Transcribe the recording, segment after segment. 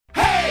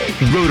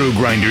Roto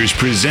Grinders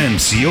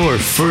presents your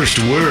first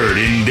word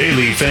in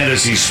daily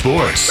fantasy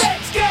sports.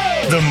 Let's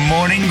go! The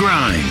Morning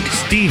Grind.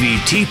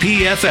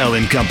 Stevietpfl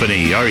and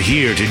Company are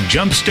here to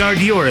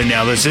jumpstart your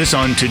analysis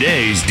on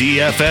today's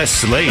DFS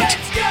slate. Let's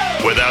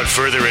go! Without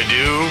further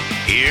ado,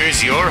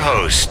 here's your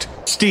host,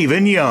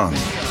 Stephen Young.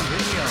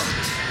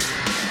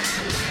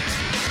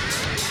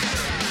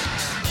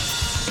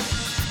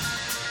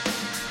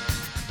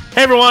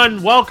 Hey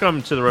everyone,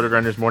 welcome to the Roto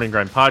Grinders Morning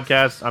Grind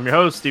Podcast. I'm your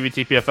host,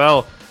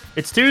 Stevietpfl.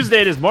 It's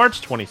Tuesday, it is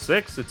March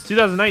 26th, it's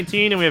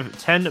 2019, and we have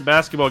 10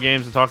 basketball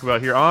games to talk about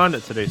here on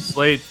today's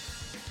slate.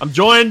 I'm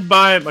joined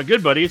by my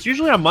good buddy. It's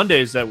usually on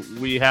Mondays that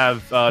we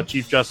have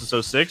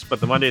Chiefjustice06,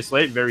 but the Monday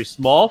slate, very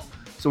small.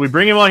 So we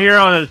bring him on here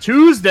on a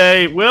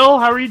Tuesday. Will,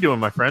 how are you doing,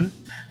 my friend?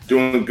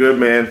 Doing good,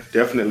 man.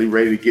 Definitely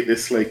ready to get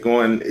this slate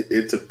going.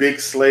 It's a big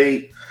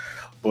slate,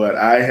 but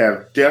I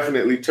have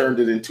definitely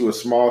turned it into a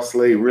small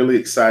slate. Really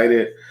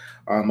excited.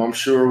 I'm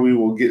sure we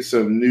will get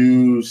some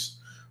news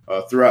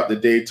throughout the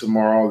day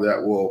tomorrow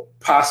that will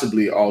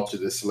possibly alter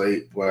the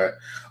slate. But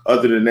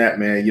other than that,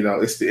 man,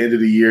 it's the end of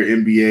the year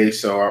NBA,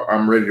 so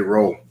I'm ready to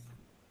roll.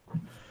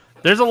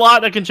 There's a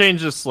lot that can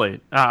change this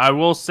slate. I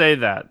will say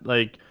that.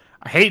 I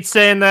hate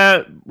saying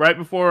that right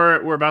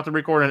before we're about to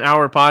record an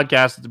hour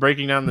podcast. It's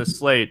breaking down this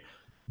slate.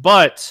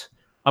 But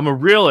I'm a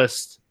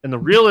realist, and the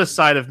realist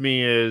side of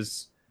me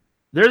is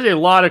there's a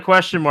lot of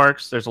question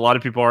marks. There's a lot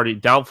of people already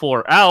doubtful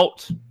or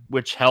out,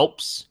 which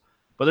helps.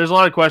 But there's a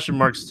lot of question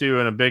marks too,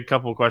 and a big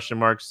couple of question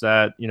marks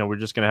that, we're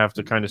just going to have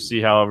to kind of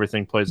see how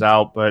everything plays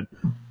out. But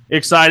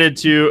excited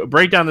to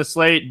break down the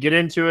slate, get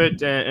into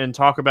it, and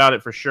talk about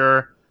it for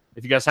sure.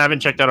 If you guys haven't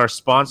checked out our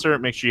sponsor,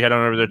 make sure you head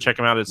on over there, check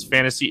them out. It's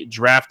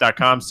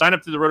FantasyDraft.com. Sign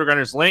up through the Roto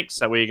Grinders links.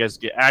 That way you guys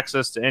get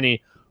access to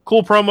any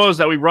cool promos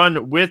that we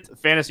run with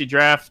Fantasy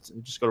Draft.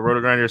 Just go to Roto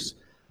Grinders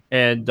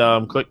and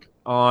click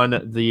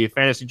on the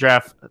Fantasy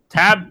Draft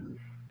tab.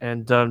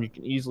 And you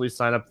can easily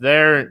sign up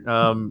there.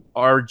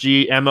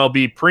 RG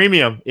MLB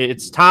Premium.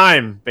 It's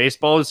time.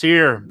 Baseball is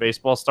here.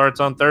 Baseball starts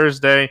on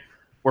Thursday.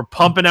 We're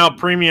pumping out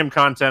premium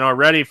content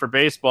already for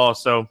baseball.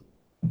 So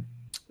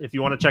if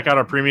you want to check out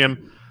our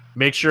premium,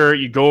 make sure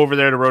you go over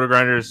there to Roto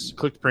Grinders,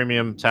 click the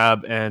premium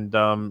tab, and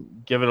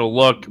give it a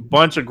look.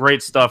 Bunch of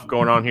great stuff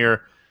going on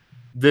here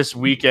this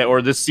weekend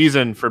or this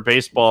season for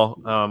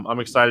baseball. I'm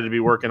excited to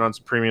be working on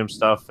some premium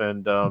stuff,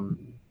 and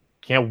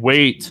can't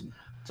wait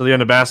till the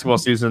end of basketball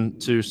season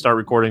to start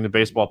recording the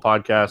baseball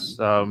podcast.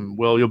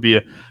 Will, you'll be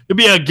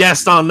a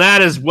guest on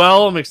that as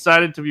well. I'm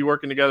excited to be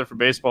working together for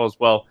baseball as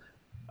well.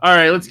 All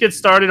right, let's get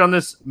started on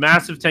this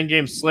massive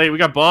 10-game slate. We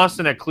got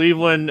Boston at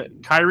Cleveland.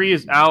 Kyrie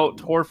is out.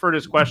 Horford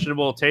is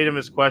questionable. Tatum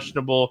is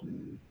questionable.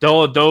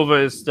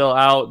 Dellavedova is still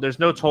out. There's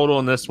no total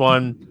in this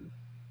one.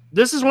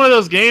 This is one of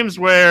those games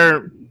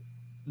where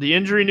the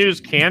injury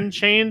news can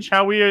change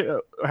how we're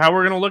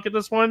going to look at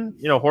this one.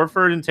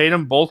 Horford and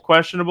Tatum both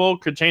questionable,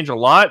 could change a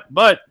lot,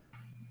 but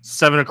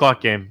 7:00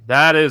 game.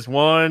 That is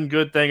one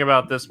good thing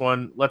about this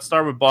one. Let's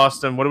start with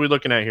Boston. What are we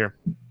looking at here?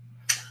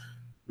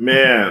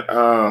 Man,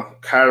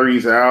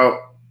 Kyrie's out,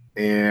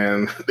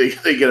 and they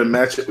get a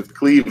matchup with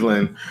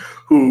Cleveland,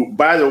 who,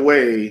 by the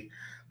way,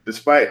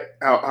 despite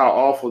how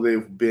awful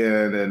they've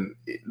been, and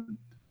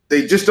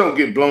they just don't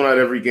get blown out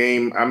every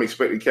game. I'm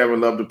expecting Kevin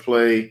Love to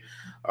play.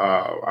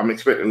 I'm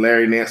expecting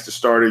Larry Nance to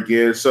start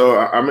again. So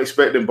I'm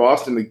expecting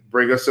Boston to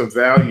bring us some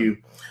value.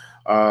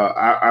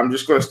 I'm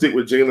just going to stick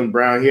with Jaylen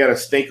Brown. He had a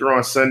stinker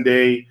on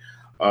Sunday.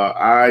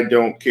 I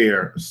don't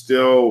care.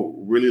 Still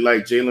really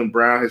like Jaylen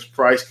Brown. His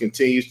price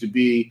continues to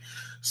be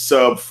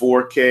sub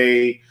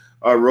 4K.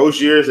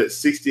 Rozier is at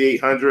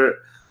 6,800.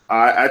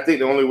 I think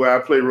the only way I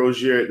play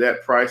Rozier at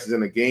that price is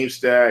in a game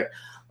stack.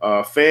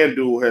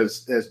 FanDuel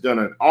has done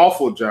an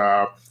awful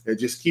job at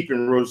just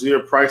keeping Rozier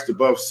priced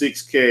above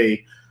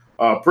 6K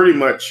pretty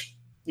much,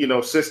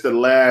 since the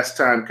last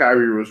time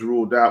Kyrie was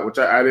ruled out, which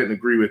I didn't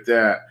agree with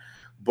that.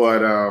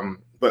 But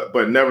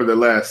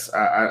nevertheless,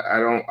 I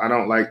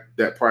don't like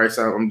that price.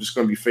 I'm just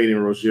going to be fading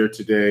Rozier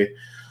today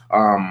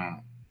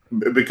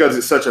because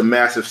it's such a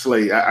massive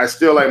slate. I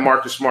still like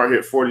Marcus Smart here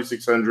at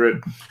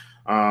 4,600.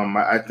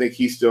 I think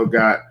he's still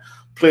got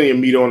plenty of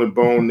meat on the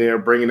bone there,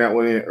 bringing that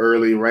one in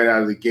early, right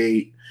out of the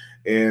gate,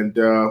 and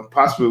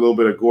possibly a little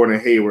bit of Gordon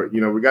Hayward.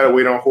 We got to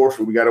wait on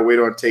Horford. We got to wait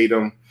on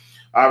Tatum.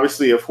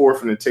 Obviously, if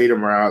Horford and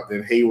Tatum are out,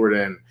 then Hayward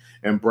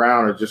and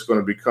Brown are just going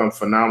to become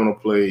phenomenal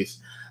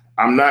plays.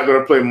 I'm not going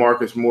to play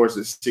Marcus Morris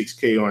at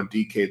 6K on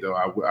DK, though.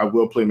 I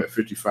will play him at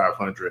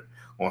 5,500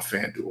 on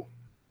FanDuel.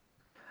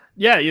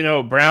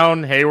 Yeah,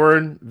 Brown,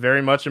 Hayward,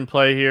 very much in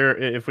play here.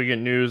 If we get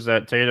news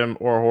that Tatum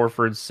or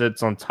Horford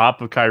sits on top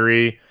of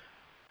Kyrie,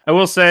 I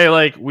will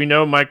say, we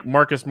know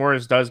Marcus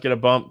Morris does get a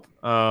bump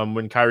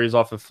when Kyrie's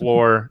off the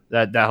floor.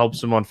 That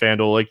helps him on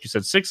FanDuel. Like you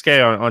said,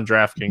 6K on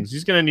DraftKings.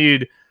 He's going to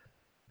need –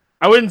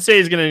 I wouldn't say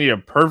he's going to need a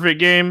perfect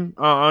game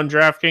on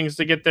DraftKings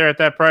to get there at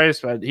that price,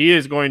 but he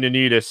is going to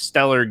need a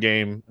stellar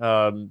game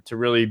to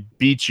really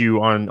beat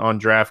you on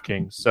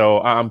DraftKings.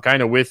 So I'm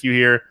kind of with you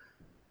here.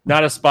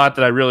 Not a spot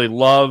that I really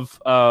love.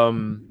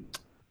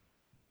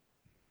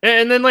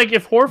 And then, like,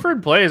 if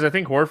Horford plays, I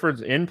think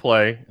Horford's in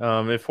play.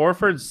 If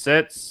Horford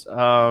sits,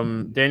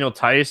 Daniel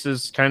Tice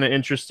is kind of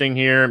interesting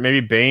here. Maybe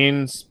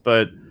Baines,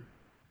 but,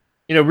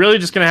 really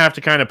just going to have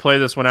to kind of play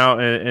this one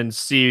out and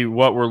see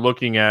what we're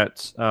looking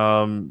at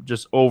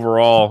just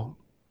overall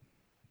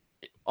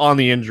on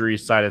the injury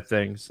side of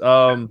things.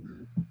 The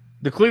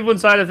Cleveland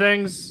side of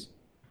things,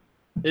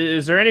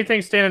 is there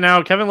anything standing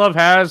out? Kevin Love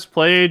has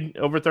played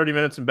over 30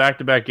 minutes in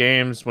back-to-back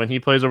games. When he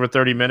plays over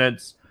 30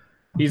 minutes,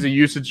 he's a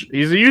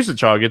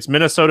usage hog. It's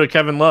Minnesota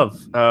Kevin Love.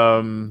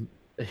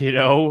 What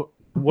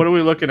are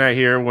we looking at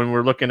here when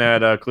we're looking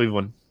at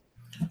Cleveland?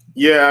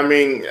 Yeah, I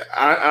mean,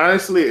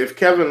 honestly, if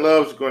Kevin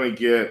Love's going to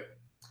get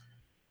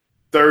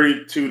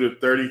 32 to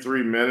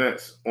 33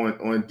 minutes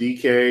on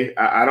DK,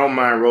 I don't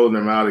mind rolling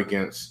him out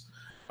against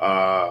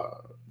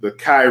the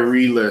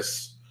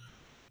Kyrie-less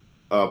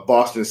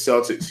Boston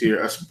Celtics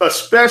here,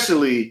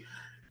 especially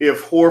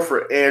if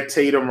Horford and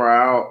Tatum are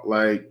out.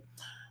 Like,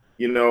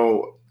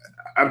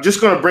 I'm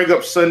just going to bring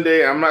up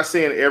Sunday. I'm not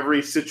saying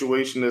every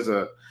situation is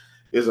a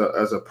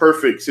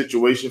perfect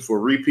situation for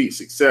repeat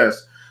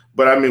success,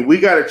 but I mean, we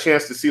got a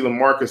chance to see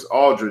LaMarcus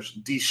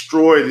Aldridge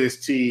destroy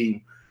this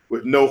team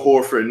with no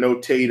Horford, no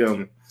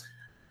Tatum.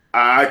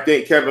 I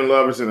think Kevin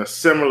Love is in a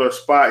similar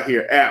spot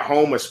here at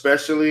home,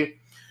 especially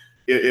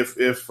if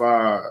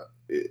Horford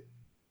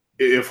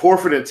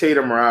and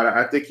Tatum are out.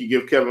 I think you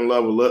give Kevin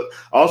Love a look.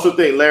 I also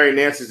think Larry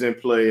Nance is in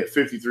play at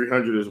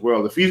 5,300 as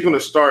well. If he's going to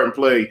start and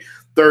play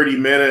 30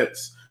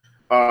 minutes,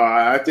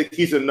 I think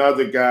he's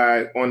another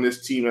guy on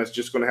this team that's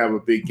just going to have a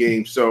big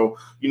game. So,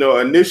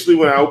 initially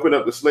when I opened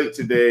up the slate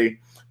today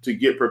to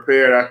get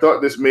prepared, I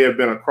thought this may have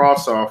been a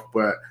cross-off,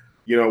 but,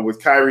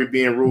 with Kyrie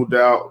being ruled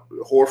out,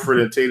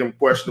 Horford and Tatum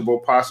questionable,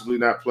 possibly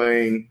not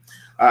playing,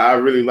 I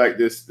really like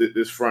this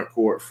front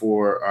court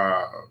for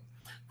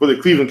the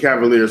Cleveland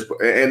Cavaliers.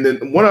 And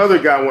then one other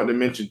guy I wanted to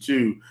mention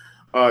too,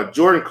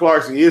 Jordan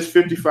Clarkson. He is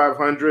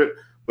 5,500,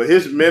 but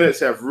his minutes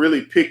have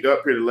really picked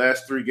up here the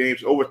last 3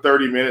 games, over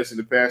 30 minutes in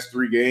the past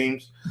 3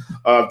 games.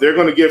 They're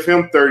going to give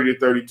him 30 to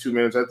 32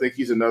 minutes. I think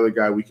he's another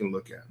guy we can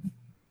look at.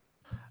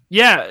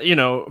 Yeah,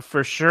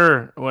 for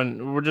sure.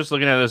 When we're just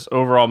looking at this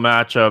overall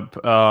matchup,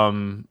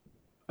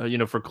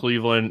 for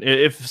Cleveland,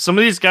 if some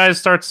of these guys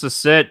starts to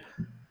sit,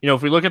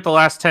 if we look at the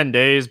last 10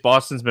 days,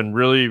 Boston's been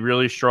really,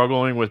 really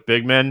struggling with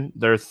big men.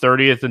 They're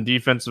 30th in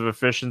defensive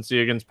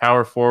efficiency against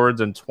power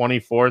forwards and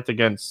 24th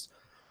against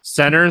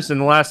centers in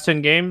the last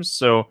 10 games.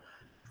 So,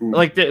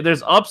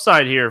 there's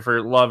upside here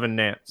for Love and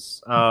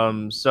Nance.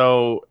 And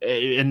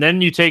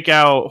then you take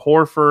out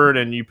Horford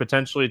and you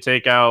potentially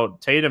take out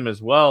Tatum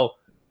as well.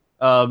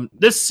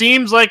 This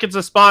seems like it's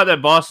a spot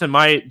that Boston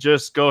might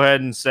just go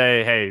ahead and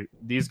say, hey,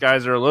 these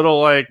guys are a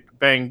little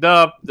banged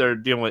up. They're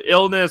dealing with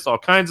illness, all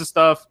kinds of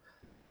stuff.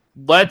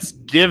 Let's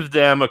give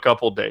them a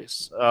couple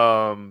days.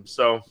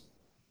 So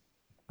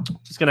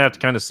just going to have to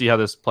kind of see how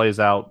this plays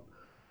out.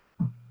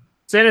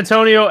 San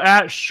Antonio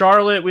at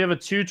Charlotte. We have a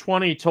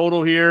 220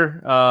 total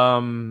here.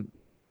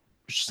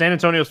 San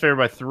Antonio's favored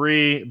by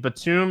 3.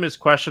 Batum is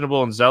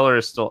questionable and Zeller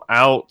is still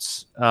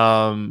out.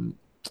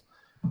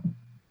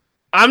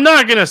 I'm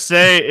not going to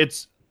say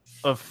it's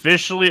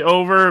officially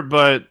over,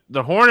 but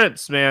the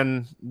Hornets,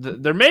 man,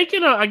 they're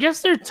making I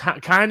guess they're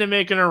kind of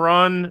making a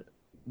run.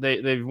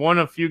 They've won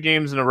a few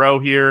games in a row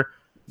here.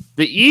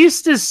 The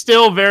East is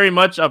still very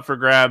much up for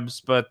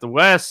grabs, but the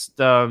West,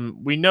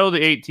 we know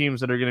the 8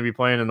 teams that are going to be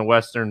playing in the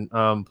Western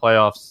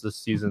playoffs this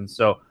season.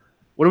 So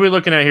what are we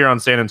looking at here on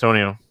San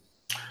Antonio?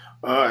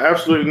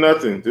 Absolutely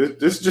nothing.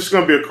 This is just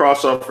going to be a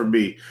cross-off for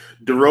me.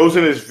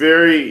 DeRozan is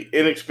very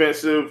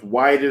inexpensive.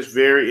 White is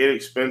very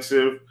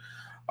inexpensive.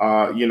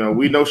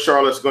 We know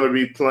Charlotte's going to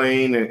be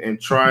playing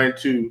and trying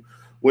to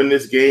win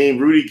this game.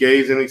 Rudy Gay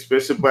is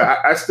inexpensive, but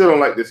I still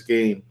don't like this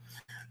game.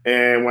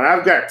 And when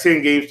I've got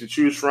 10 games to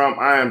choose from,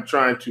 I am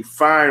trying to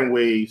find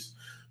ways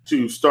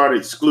to start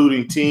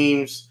excluding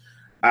teams.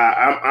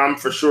 I'm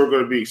for sure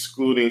going to be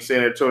excluding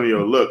San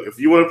Antonio. Look, if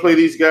you want to play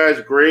these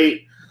guys,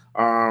 great.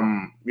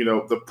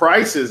 The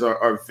prices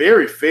are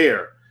very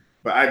fair,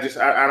 but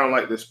I don't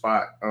like this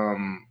spot.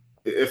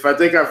 If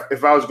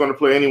I was going to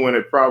play anyone,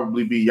 it'd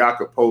probably be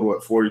Jakob Poeltl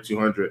at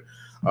 4,200.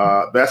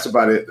 That's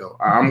about it, though.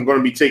 I'm going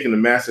to be taking a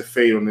massive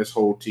fade on this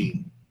whole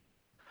team.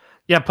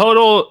 Yeah,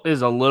 Poeltl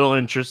is a little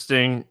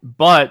interesting,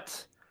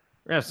 but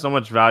we have so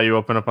much value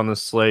open up on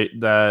this slate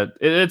that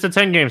it's a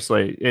 10-game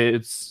slate.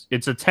 It's a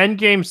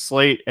 10-game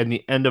slate at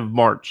the end of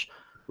March.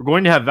 We're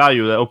going to have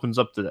value that opens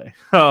up today.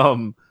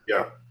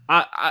 Yeah.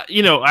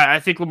 I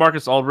think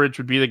LaMarcus Aldridge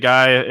would be the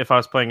guy if I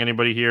was playing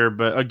anybody here.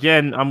 But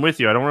again, I'm with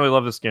you. I don't really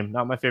love this game.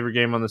 Not my favorite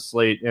game on the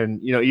slate.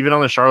 And, even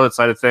on the Charlotte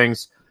side of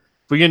things,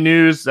 if we get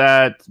news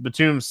that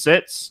Batum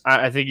sits,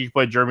 I think you can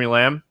play Jeremy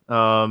Lamb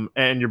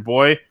and your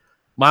boy,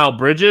 Miles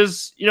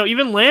Bridges.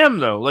 Even Lamb,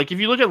 though. If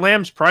you look at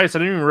Lamb's price, I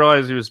didn't even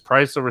realize he was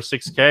priced over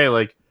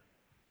 $6K.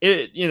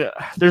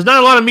 There's not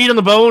a lot of meat on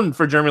the bone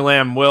for Jeremy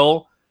Lamb,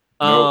 Will.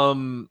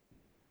 Nope.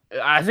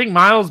 I think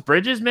Miles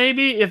Bridges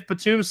maybe if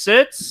Batum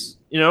sits,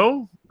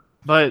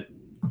 but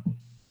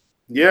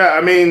Yeah,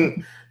 I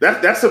mean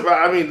that's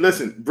about. I mean,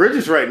 listen,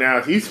 Bridges right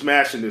now he's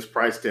smashing this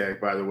price tag.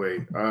 By the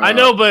way, I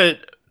know, but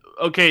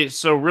okay.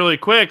 So really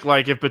quick,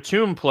 like if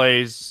Batum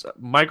plays,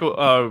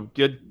 Michael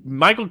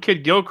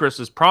Kidd Gilchrist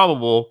is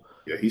probable.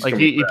 yeah, he's Like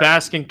coming he back.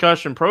 passed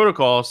concussion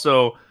protocol,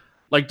 so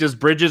like does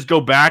Bridges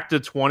go back to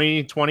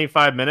 20,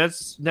 25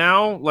 minutes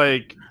now?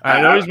 Like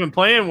I know he's been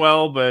playing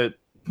well, but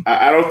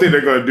I don't think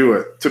they're going to do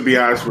it. To be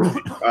honest with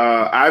you,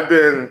 I've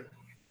been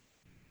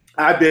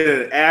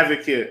an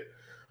advocate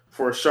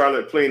for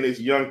Charlotte playing this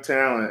young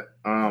talent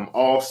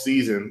all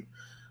season.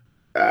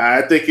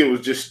 I think it was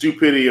just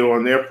stupidity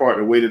on their part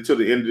to wait until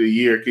the end of the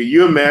year. Can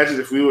you imagine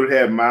if we would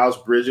have had Miles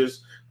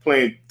Bridges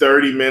playing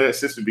 30 minutes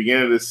since the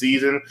beginning of the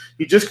season?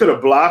 He just could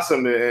have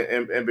blossomed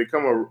and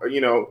become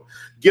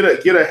get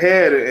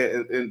ahead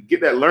and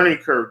get that learning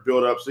curve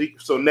built up.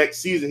 So next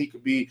season he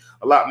could be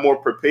a lot more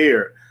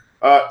prepared.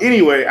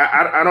 Anyway,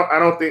 I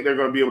don't think they're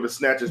going to be able to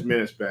snatch his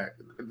minutes back.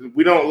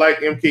 We don't like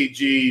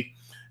MKG,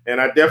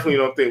 and I definitely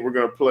don't think we're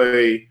going to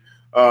play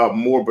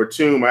more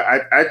Batum.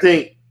 I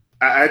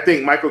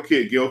think Michael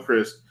Kidd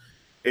Gilchrist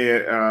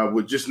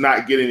would just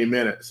not get any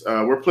minutes.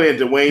 We're playing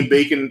Dwayne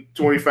Bacon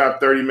 25,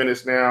 30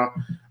 minutes now.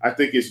 I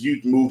think it's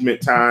youth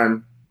movement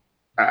time.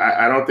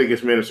 I don't think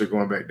his minutes are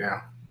going back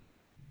down.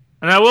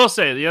 And I will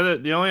say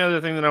the only other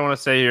thing that I want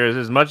to say here is,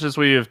 as much as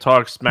we have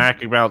talked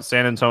smack about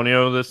San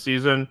Antonio this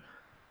season,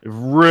 they've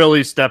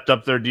really stepped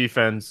up their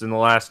defense in the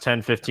last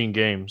 10, 15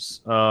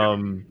 games.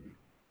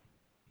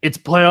 It's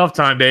playoff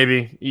time,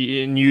 baby.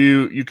 And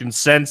you can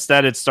sense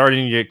that it's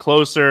starting to get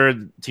closer.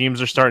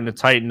 Teams are starting to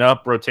tighten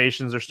up.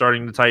 Rotations are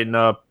starting to tighten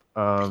up.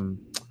 All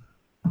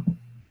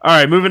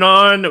right, moving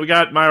on. We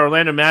got my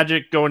Orlando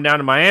Magic going down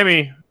to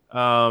Miami.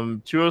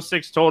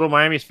 206 total.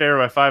 Miami's favored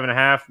by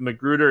 5.5.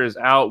 Magruder is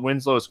out.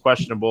 Winslow is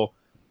questionable.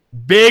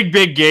 Big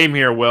game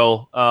here,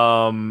 Will.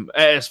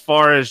 As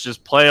far as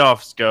just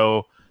playoffs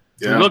go.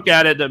 Yeah. To look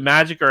at it, the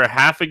Magic are a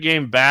half a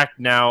game back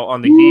now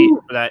on the Heat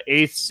for that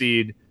 8th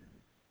seed.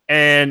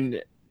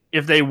 And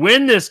if they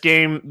win this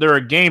game, they're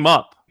a game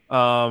up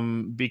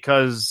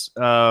because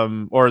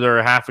or they're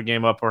a half a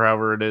game up or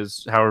however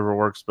it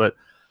works. But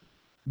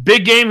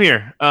big game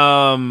here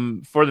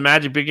for the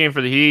Magic, big game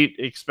for the Heat.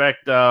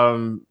 Expect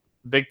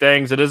big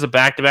things. It is a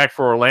back-to-back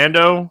for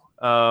Orlando.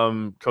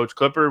 Coach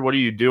Clippard, what are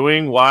you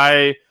doing?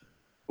 Why,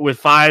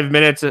 with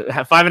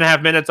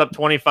 5.5 minutes up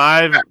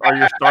 25, are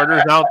your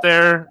starters out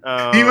there?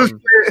 He was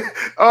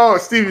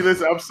Stevie,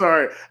 listen, I'm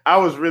sorry. I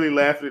was really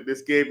laughing at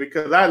this game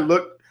because I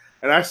looked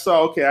and I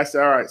saw, I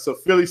said, all right, so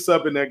Philly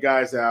subbing their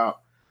guys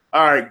out.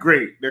 All right,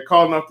 great. They're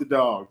calling off the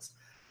dogs.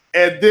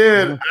 And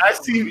then I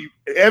see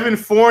Evan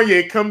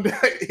Fournier come down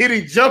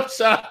hitting jump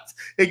shots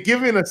and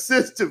giving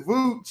assists to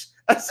Vooch.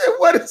 I said,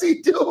 what is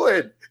he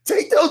doing?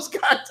 Take those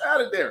guys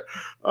out of there.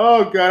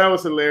 Oh, God, that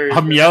was hilarious.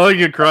 I'm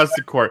yelling across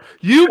the court.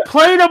 You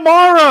play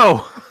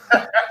tomorrow.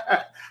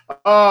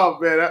 Oh,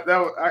 man,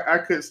 I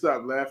couldn't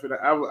stop laughing.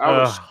 I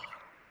was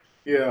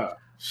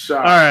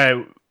shocked. All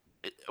right.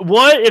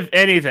 What, if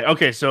anything?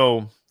 Okay,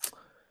 so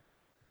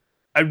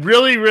I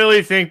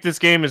really think this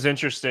game is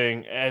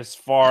interesting as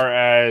far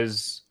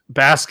as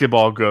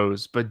basketball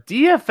goes, but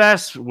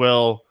DFS,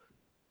 Will,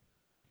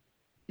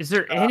 is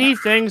there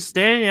anything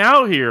standing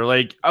out here?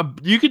 Like,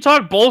 you could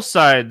talk both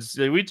sides.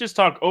 We just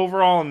talk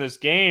overall in this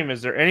game.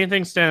 Is there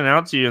anything standing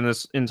out to you in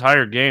this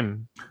entire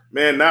game?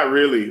 Man, not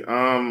really.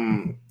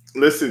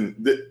 Listen,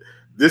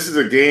 this is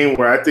a game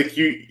where I think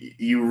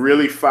you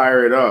really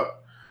fire it up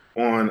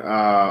on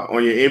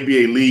your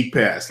NBA League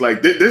Pass.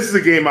 Like, this is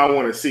a game I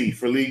want to see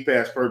for League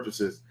Pass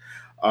purposes.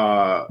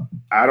 I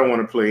don't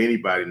want to play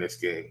anybody in this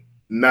game.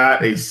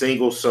 Not a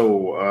single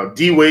soul.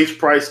 D-Wade's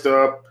priced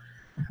up.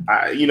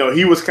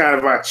 He was kind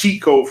of our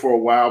cheat code for a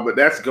while, but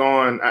that's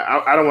gone.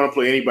 I don't want to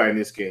play anybody in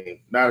this game.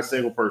 Not a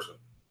single person.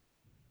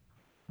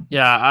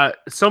 Yeah,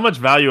 so much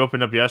value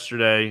opened up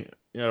yesterday,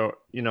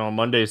 on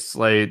Monday's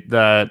slate,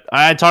 that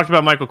I talked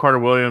about Michael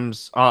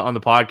Carter-Williams on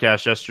the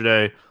podcast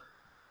yesterday,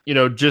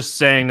 just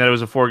saying that it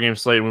was a 4-game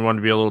slate and we wanted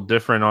to be a little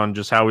different on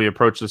just how we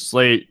approach the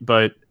slate.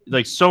 But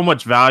like, so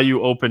much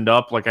value opened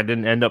up. Like, I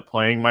didn't end up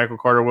playing Michael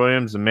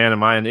Carter-Williams, and man,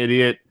 am I an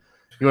idiot.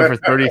 He went for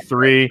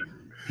 33.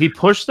 He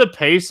pushed the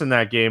pace in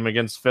that game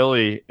against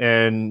Philly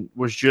and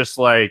was just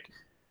like,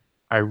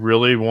 I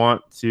really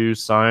want to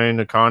sign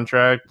a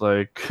contract.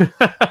 Like,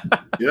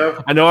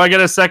 yeah, I know I got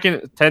a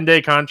second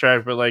 10-day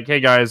contract, but like, hey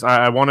guys,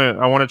 I want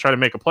to try to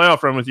make a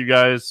playoff run with you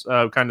guys,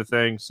 kind of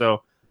thing.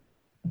 So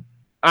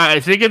I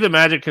think if the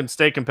Magic can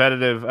stay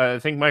competitive, I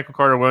think Michael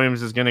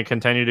Carter-Williams is going to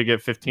continue to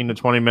get 15 to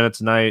 20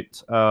 minutes a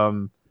night.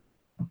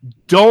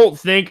 Don't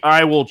think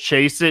I will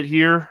chase it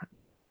here,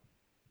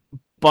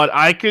 but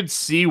I could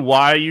see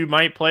why you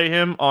might play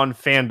him on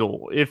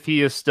FanDuel if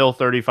he is still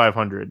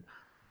 3,500.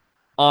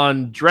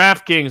 On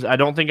DraftKings, I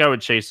don't think I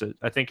would chase it.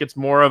 I think it's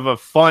more of a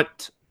fun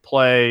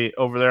play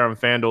over there on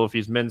FanDuel if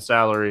he's min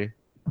salary.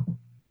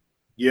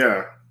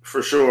 Yeah,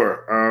 for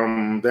sure.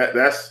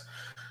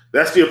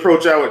 That's the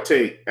approach I would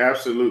take.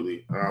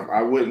 Absolutely.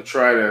 I wouldn't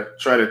try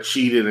to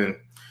cheat it and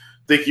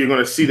think you're going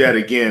to see that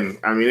again.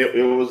 I mean, it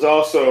was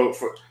also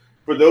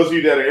for those of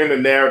you that are in the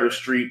narrative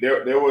street,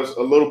 there was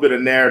a little bit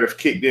of narrative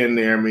kicked in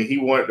there. I mean, he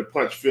wanted to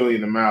punch Philly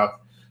in the mouth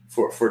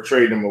for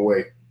trading him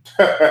away.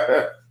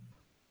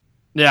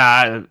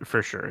 Yeah,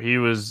 for sure. He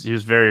was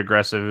very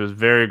aggressive. It was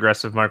very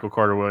aggressive, Michael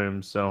Carter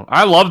Williams. So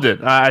I loved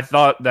it. I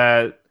thought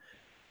that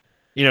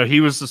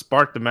he was the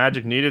spark the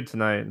Magic needed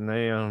tonight,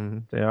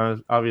 and they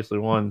obviously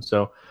won.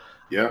 So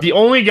yeah, the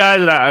only guy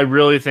that I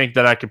really think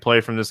that I could play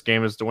from this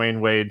game is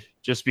Dwayne Wade,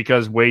 just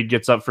because Wade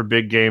gets up for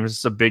big games.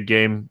 It's a big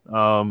game.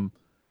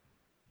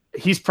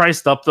 He's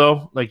priced up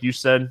though, like you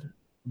said,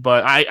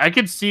 but I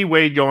could see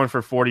Wade going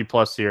for 40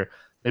 plus here.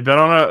 They've been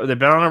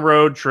on a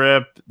road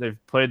trip. They've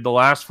played the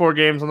last 4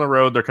 games on the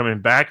road. They're coming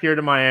back here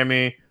to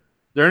Miami.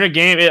 They're in a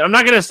game. I'm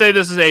not going to say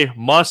this is a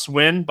must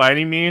win by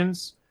any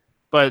means,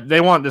 but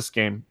they want this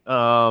game.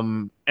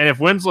 And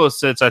if Winslow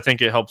sits, I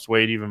think it helps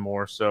Wade even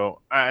more.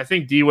 So I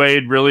think D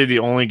Wade really the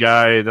only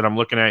guy that I'm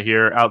looking at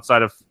here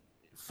outside of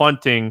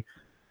funting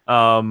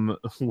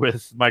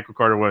with Michael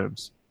Carter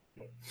Williams.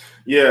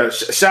 Yeah,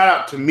 shout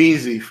out to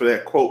Measy for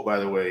that quote, by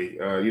the way.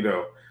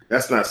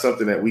 That's not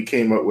something that we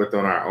came up with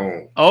on our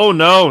own. Oh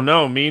no,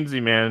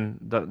 Meansy, man,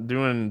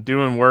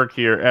 doing work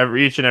here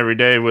each and every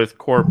day with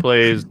core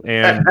plays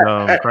and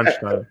crunch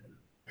time.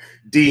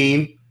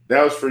 Dean,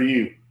 that was for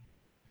you.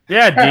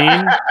 Yeah,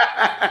 Dean,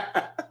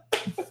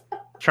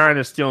 trying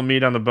to steal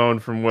meat on the bone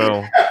from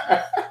Will.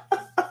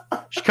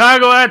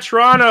 Chicago at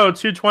Toronto,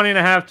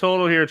 220.5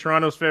 total here.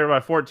 Toronto's favored by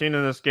 14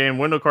 in this game.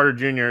 Wendell Carter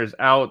Jr. is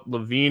out.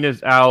 Levine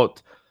is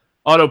out.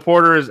 Otto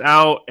Porter is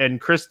out,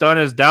 and Chris Dunn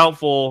is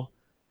doubtful.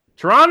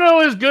 Toronto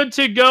is good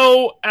to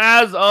go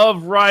as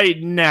of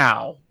right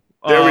now.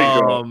 There we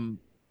go.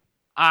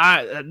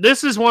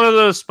 This is one of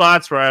those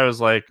spots where I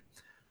was like,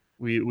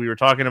 we were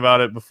talking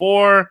about it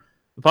before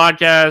the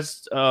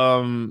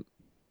podcast.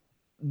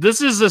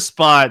 This is a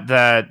spot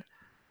that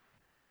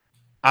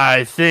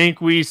I think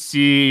we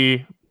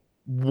see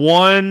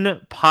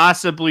 1,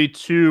 possibly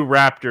 2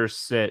 Raptors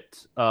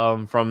sit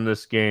from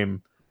this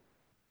game.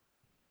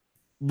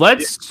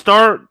 Let's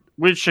start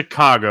with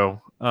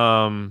Chicago.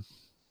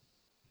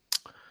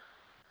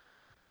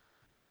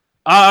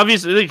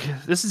 Obviously,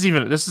 this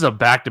is a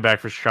back-to-back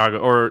for Chicago,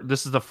 or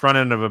this is the front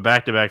end of a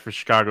back-to-back for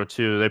Chicago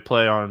too. They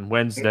play on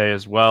Wednesday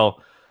as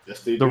well.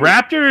 Yes, they do. The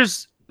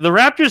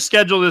Raptors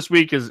schedule this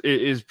week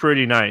is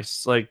pretty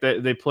nice. Like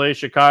they play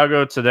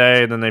Chicago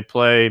today, and then they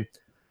play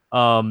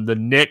the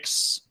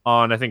Knicks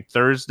on I think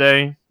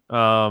Thursday.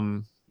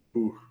 So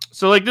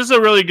like this is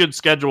a really good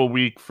schedule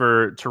week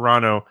for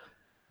Toronto.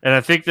 And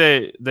I think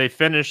they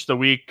finished the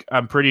week,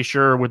 I'm pretty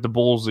sure, with the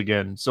Bulls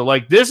again. So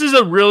like this is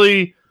a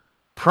really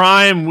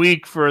prime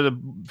week for the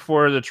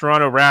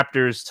Toronto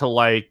Raptors to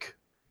like.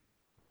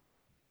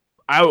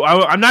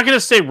 I'm not going to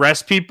say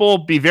rest people.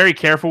 Be very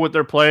careful with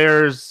their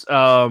players.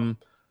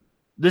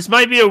 This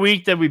might be a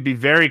week that we'd be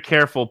very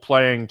careful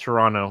playing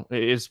Toronto.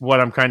 Is what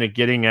I'm kind of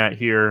getting at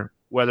here.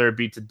 Whether it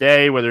be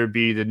today, whether it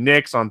be the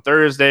Knicks on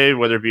Thursday,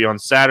 whether it be on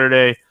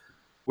Saturday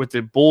with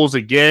the Bulls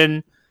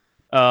again.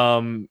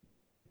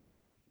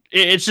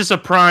 It's just a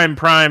prime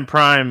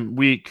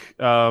week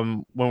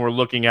when we're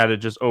looking at it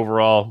just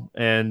overall.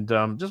 And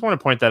just want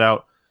to point that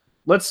out.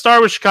 Let's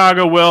start with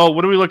Chicago, Will.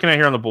 What are we looking at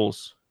here on the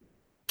Bulls?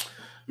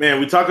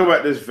 Man, we talk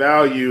about this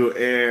value,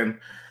 and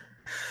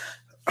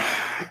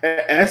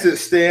as it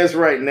stands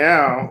right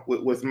now,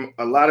 with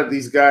a lot of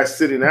these guys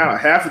sitting out,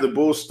 half of the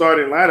Bulls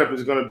starting lineup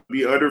is going to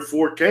be under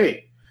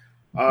 4K.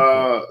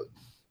 I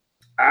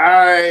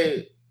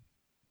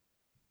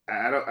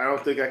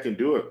don't think I can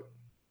do it.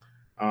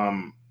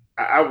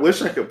 I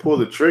wish I could pull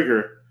the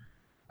trigger.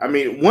 I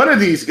mean, one or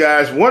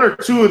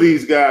two of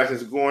these guys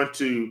is going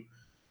to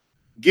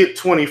get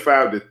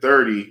 25 to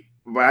 30,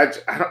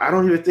 but I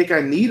don't even think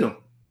I need them.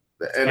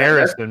 And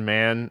Harrison,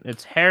 man.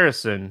 It's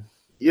Harrison.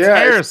 Yeah. It's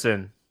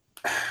Harrison.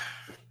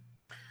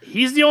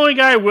 He's the only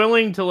guy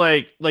willing to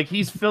like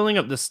he's filling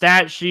up the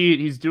stat sheet.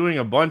 He's doing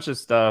a bunch of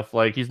stuff.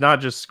 Like he's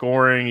not just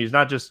scoring. He's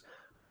not just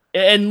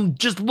and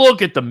just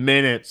look at the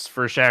minutes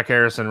for Shaq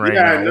Harrison right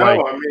now. Yeah, I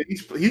know. Like, I mean,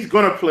 he's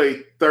going to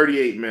play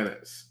 38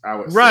 minutes, I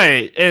would say.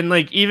 Right. And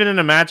like even in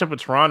a matchup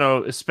with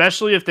Toronto,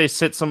 especially if they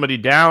sit somebody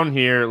down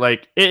here,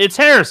 like it's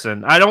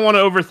Harrison. I don't want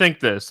to overthink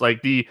this.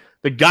 Like the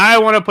guy I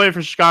want to play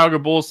for Chicago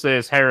Bulls say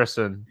is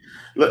Harrison.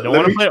 I don't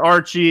want to play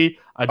Archie.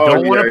 I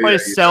don't want to play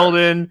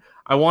Selden.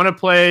 I want to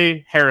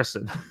play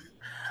Harrison.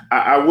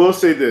 I will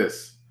say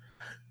this.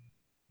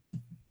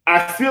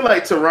 I feel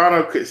like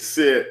Toronto could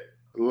sit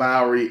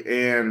Lowry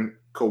and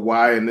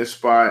Kawhi in this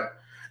spot,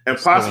 and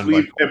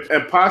possibly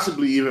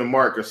even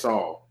Marc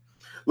Gasol.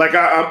 Like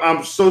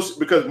I'm so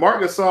because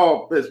Marc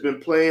Gasol has been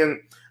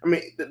playing. I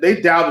mean, they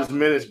dialed his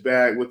minutes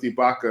back with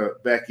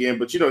Ibaka back in,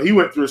 but he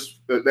went through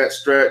that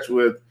stretch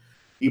with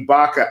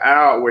Ibaka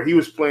out where he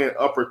was playing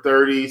upper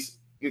 30s.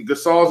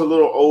 Gasol's a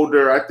little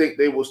older. I think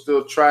they will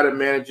still try to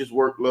manage his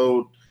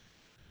workload.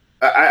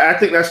 I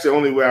think that's the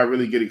only way I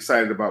really get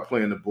excited about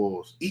playing the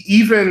Bulls.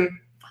 Even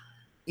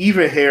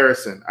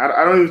Harrison.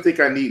 I don't even think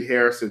I need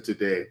Harrison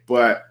today.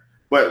 But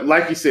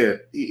like you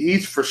said,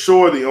 he's for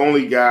sure the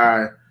only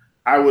guy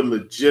I would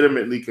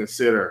legitimately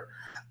consider.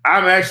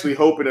 I'm actually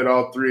hoping that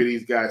all three of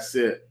these guys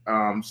sit,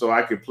 so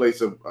I could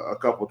place a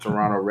couple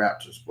Toronto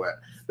Raptors. But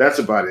that's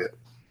about it.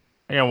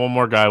 I got one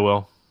more guy,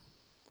 Will.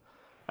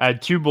 I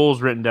had 2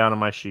 Bulls written down on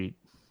my sheet.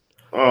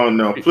 Oh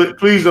no!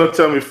 Please don't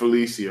tell me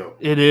Felicio.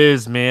 It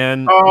is,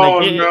 man. Oh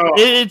no!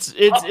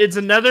 It's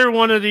another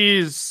one of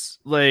these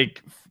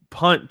like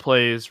punt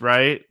plays,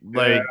 right?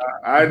 Like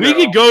we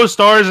could go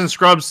stars and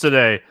scrubs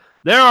today.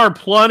 There are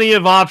plenty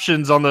of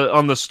options on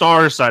the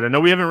star side. I know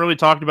we haven't really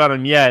talked about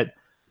them yet,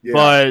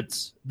 but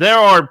there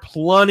are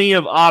plenty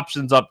of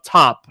options up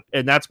top,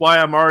 and that's why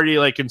I'm already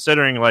like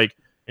considering like,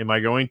 am I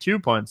going 2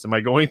 punts? Am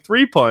I going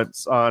 3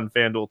 punts on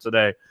FanDuel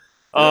today?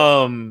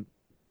 Yeah.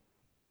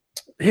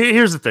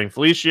 Here's the thing,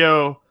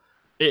 Felicio.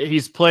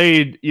 He's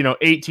played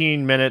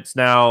 18 minutes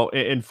now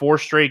in 4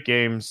 straight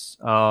games.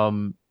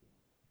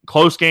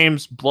 Close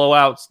games,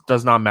 blowouts,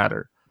 does not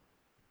matter.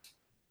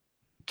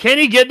 Can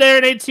he get there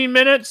in 18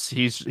 minutes?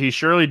 He's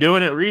surely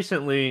doing it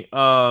recently.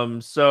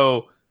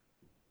 So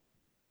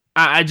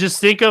I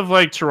just think of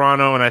like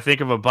Toronto, and I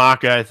think of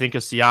Ibaka, I think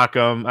of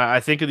Siakam, I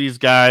think of these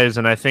guys,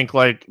 and I think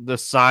like the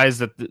size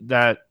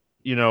that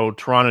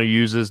Toronto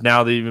uses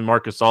now, that even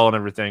Marc Gasol and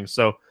everything.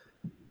 So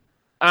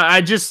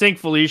I just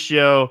think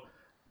Felicio,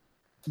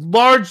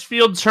 large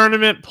field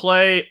tournament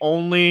play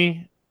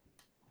only.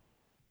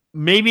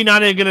 Maybe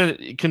not even going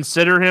to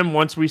consider him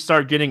once we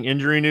start getting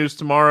injury news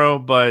tomorrow,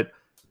 but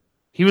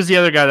he was the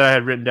other guy that I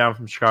had written down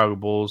from Chicago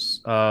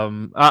Bulls.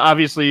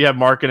 Obviously, you have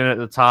Markkanen at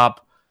the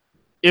top.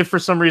 If for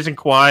some reason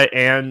Kawhi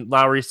and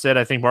Lowry sit,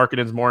 I think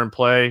Markkanen's more in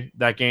play.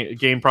 That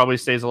game probably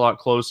stays a lot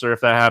closer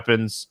if that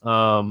happens.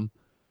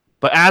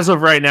 But as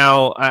of right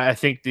now, I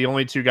think the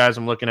only 2 guys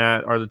I'm looking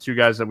at are the 2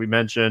 guys that we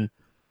mentioned.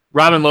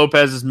 Robin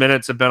Lopez's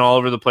minutes have been all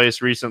over the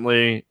place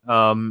recently.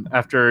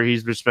 After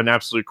he's just been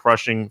absolutely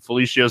crushing,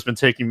 Felicio's been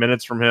taking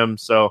minutes from him.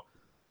 So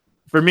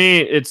for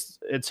me, it's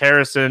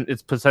Harrison.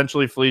 It's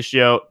potentially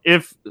Felicio.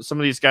 If some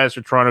of these guys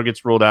for Toronto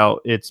gets ruled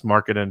out, it's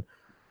Markkanen.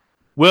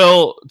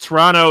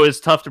 Toronto is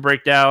tough to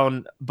break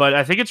down, but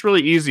I think it's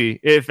really easy.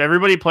 If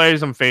everybody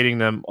plays, I'm fading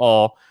them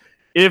all.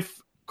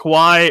 If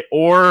Kawhi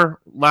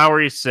or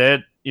Lowry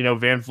sit,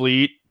 Van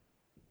Vliet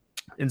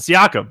and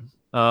Siakam.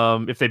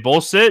 If they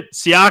both sit,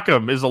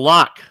 Siakam is a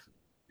lock.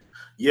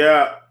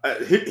 Yeah,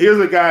 here's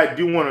a guy I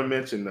do want to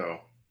mention though.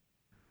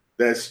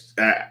 That's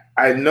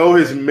I know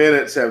his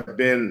minutes have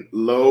been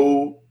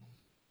low,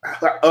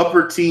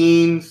 upper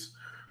teens,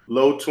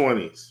 low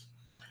 20s.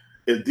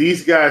 If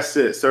these guys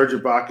sit, Serge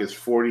Ibaka is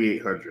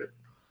 4,800,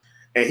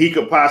 and he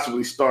could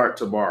possibly start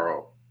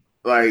tomorrow.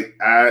 Like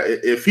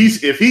if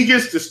he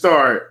gets to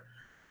start,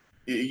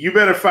 you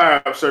better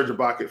fire up Serge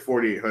Ibaka at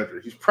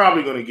 4,800. He's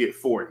probably going to get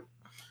 40.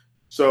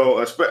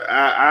 So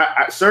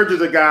Serge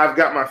is a guy I've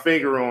got my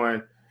finger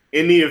on.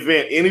 In the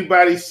event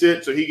anybody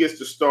sits or he gets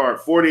to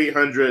start,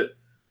 4,800,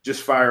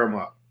 just fire him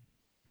up.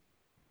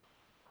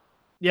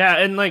 Yeah,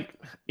 and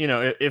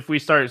if we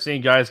start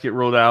seeing guys get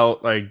ruled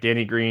out, like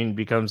Danny Green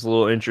becomes a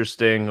little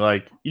interesting.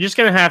 Like you're just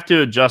gonna have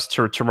to adjust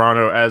to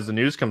Toronto as the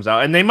news comes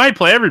out, and they might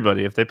play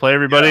everybody. If they play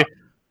everybody,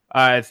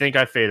 I think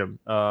I fade them,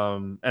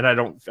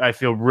 and I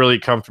feel really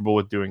comfortable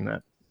with doing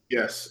that.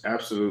 Yes,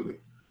 absolutely.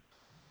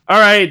 All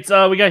right,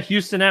 we got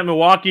Houston at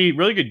Milwaukee.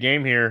 Really good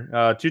game here.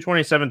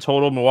 227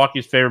 total.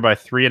 Milwaukee's favored by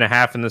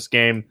 3.5 in this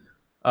game.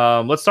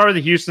 Let's start with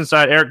the Houston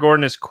side. Eric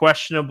Gordon is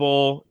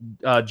questionable.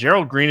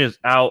 Gerald Green is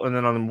out. And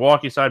then on the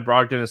Milwaukee side,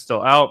 Brogdon is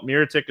still out.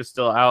 Mirotic is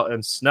still out.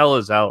 And Snell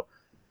is out.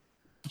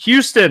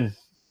 Houston.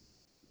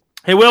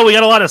 Hey, Will, we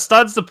got a lot of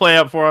studs to play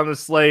up for on the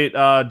slate.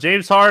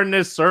 James Harden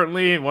is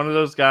certainly one of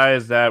those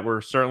guys that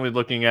we're certainly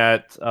looking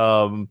at.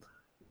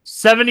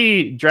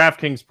 70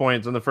 DraftKings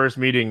points in the first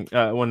meeting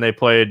when they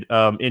played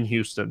in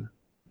Houston.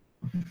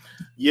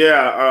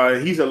 Yeah,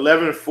 he's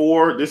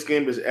 11-4. This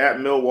game is at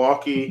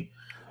Milwaukee.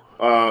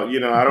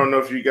 I don't know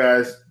if you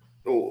guys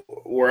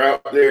were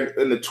out there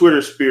in the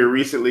Twitter sphere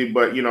recently,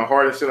 but,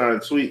 Harden sent out a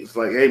tweet. It's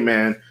like, hey,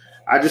 man,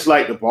 I just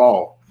like the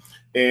ball.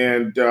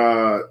 And,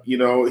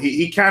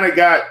 he kind of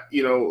got,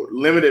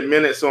 limited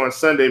minutes on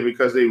Sunday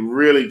because they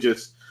really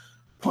just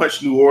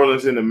punched New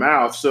Orleans in the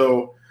mouth.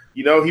 So,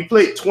 he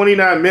played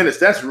 29 minutes.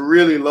 That's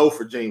really low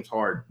for James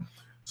Harden.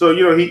 So,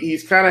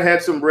 he's kind of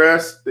had some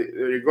rest.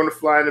 They're going to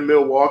fly into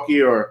Milwaukee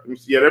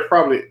they're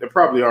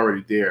probably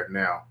already there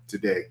now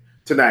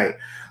tonight.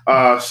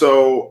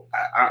 So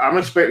I'm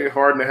expecting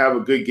Harden to have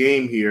a good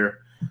game here.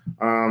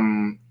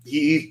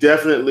 He's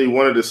definitely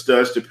one of the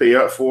studs to pay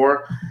up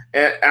for.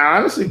 And I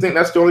honestly think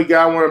that's the only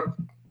guy I want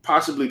to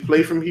possibly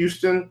play from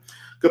Houston.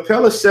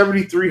 Capella's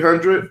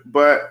 7,300,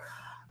 but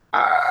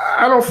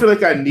I don't feel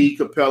like I need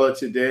Capella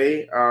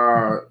today.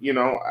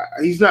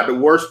 He's not the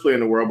worst player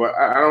in the world, but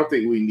I don't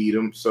think we need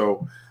him.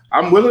 So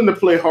I'm willing to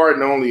play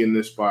Harden only in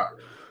this spot.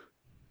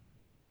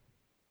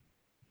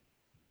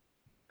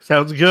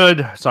 Sounds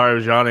good. Sorry, I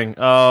was yawning. It's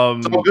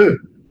all good.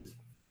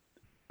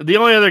 The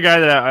only other guy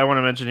that I want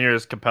to mention here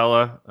is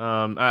Capella.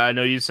 I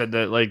know you said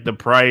that like the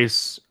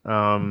price.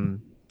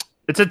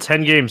 It's a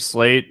 10-game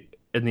slate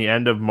in the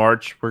end of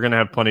March. We're gonna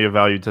have plenty of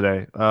value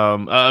today.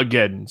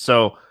 Again,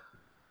 so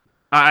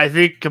I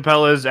think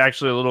Capella is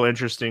actually a little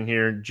interesting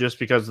here just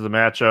because of the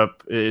matchup.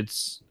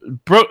 It's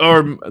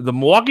the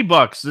Milwaukee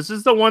Bucks. This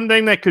is the one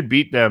thing that could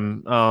beat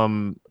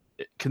them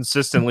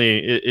consistently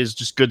is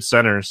just good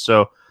centers.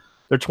 So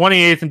they're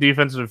 28th in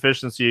defensive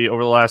efficiency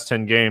over the last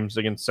 10 games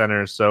against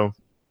centers. So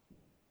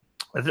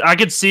I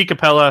could see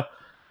Capella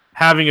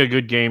having a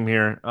good game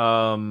here.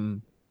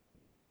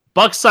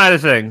 Bucks side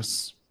of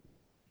things.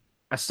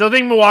 I still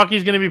think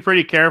Milwaukee's going to be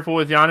pretty careful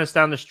with Giannis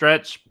down the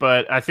stretch,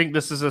 but I think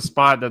this is a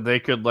spot that they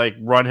could like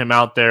run him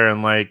out there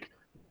and like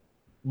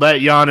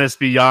let Giannis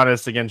be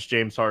Giannis against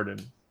James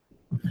Harden.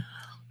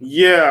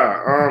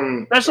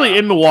 Yeah, especially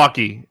in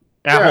Milwaukee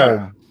at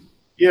home.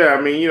 Yeah,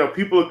 I mean,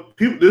 people.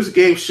 This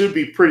game should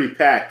be pretty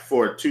packed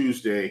for a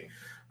Tuesday.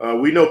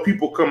 We know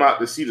people come out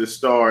to see the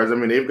stars. I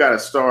mean, they've got a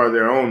star of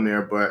their own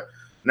there, but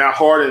now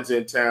Harden's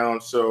in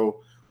town,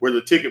 so where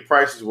the ticket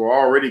prices were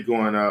already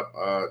going up,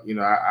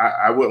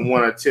 I wouldn't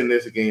want to attend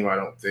this game, I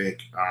don't think.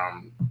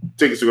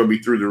 Tickets are going to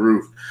be through the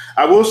roof.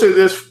 I will say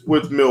this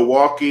with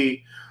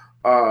Milwaukee,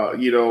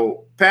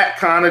 Pat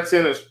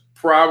Connaughton is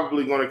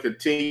probably going to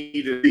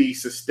continue to be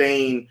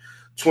sustained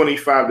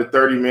 25 to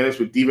 30 minutes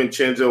with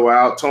DiVincenzo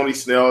out. Tony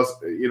Snell's,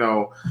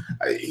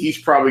 he's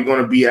probably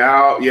going to be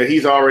out. Yeah,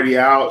 he's already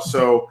out.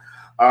 So,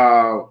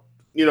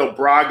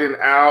 Brogdon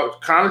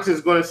out.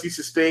 Connaughton's going to see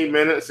sustained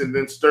minutes, and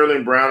then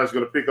Sterling Brown is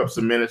going to pick up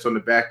some minutes on the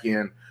back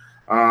end.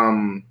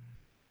 I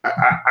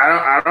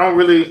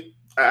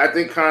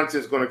think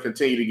Connaughton's going to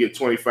continue to get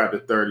 25 to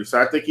 30.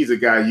 So I think he's a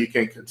guy you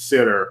can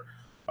consider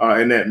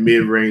in that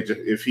mid-range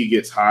if he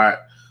gets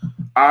hot.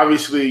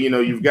 Obviously,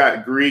 you've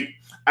got Greek.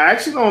 I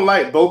actually don't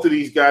like both of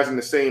these guys in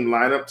the same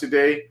lineup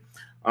today.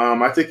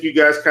 I think you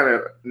guys kind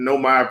of know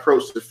my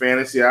approach to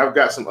fantasy. I've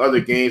got some other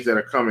games that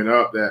are coming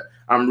up that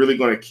I'm really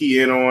going to key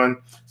in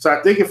on. So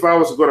I think if I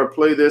was going to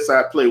play this,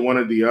 I'd play one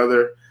or the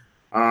other.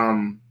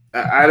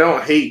 I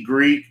don't hate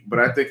Greek, but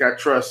I think I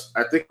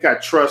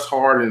trust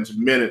Harden's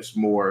minutes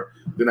more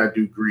than I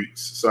do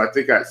Greek's. So I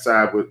think I'd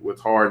side with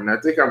Harden. I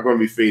think I'm going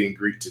to be fading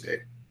Greek today.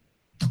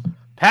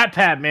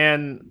 Pat,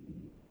 man.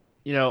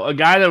 A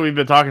guy that we've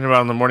been talking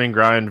about on the morning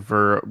grind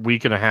for a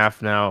week and a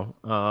half now,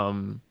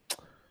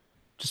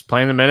 just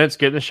playing the minutes,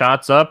 getting the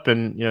shots up,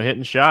 and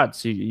hitting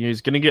shots. He's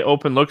going to get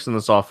open looks in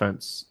this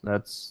offense.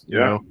 That's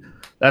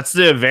that's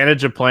the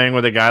advantage of playing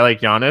with a guy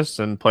like Giannis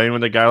and playing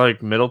with a guy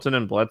like Middleton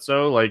and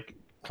Bledsoe. Like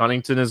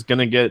Connington is going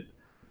to get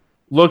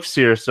looks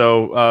here,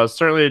 so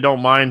certainly I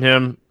don't mind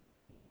him.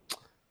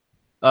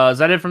 Is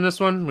that it from this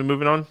one? We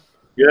moving on?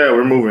 Yeah,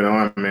 we're moving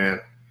on, man.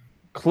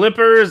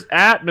 Clippers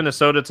at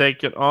Minnesota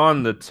taking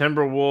on the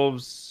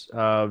Timberwolves.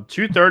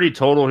 230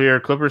 total here.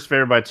 Clippers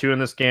favored by 2 in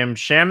this game.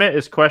 Shamet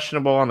is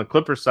questionable on the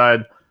Clippers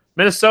side.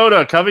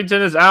 Minnesota,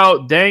 Covington is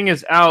out. Deng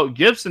is out.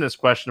 Gibson is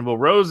questionable.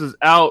 Rose is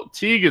out.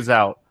 Teague is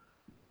out.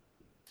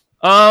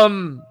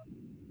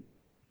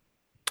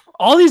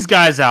 All these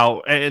guys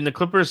out, and the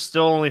Clippers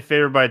still only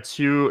favored by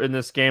 2 in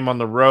this game on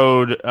the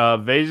road.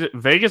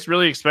 Vegas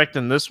really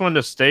expecting this one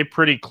to stay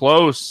pretty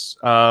close,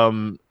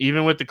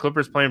 even with the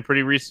Clippers playing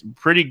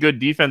pretty good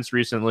defense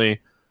recently.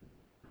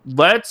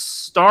 Let's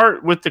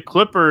start with the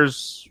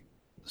Clippers.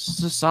 This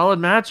is a solid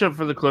matchup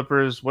for the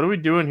Clippers. What are we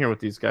doing here with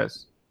these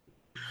guys?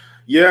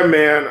 Yeah,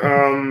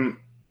 man.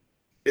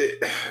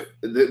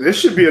 This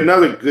should be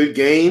another good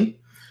game.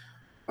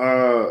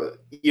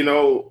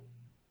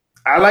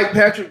 I like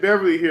Patrick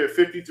Beverly here at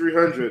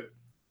 5,300.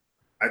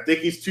 I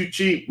think he's too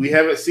cheap. We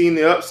haven't seen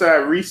the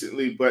upside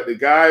recently, but the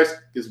guys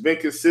has been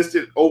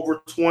consistent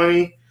over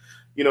 20.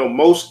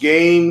 Most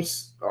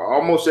games,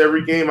 almost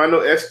every game. I know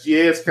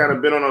SGA has kind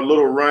of been on a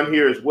little run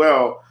here as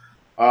well,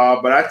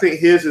 but I think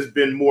his has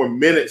been more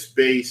minutes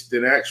based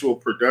than actual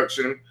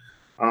production.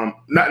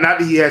 Not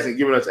that he hasn't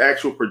given us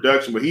actual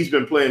production, but he's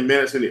been playing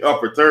minutes in the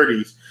upper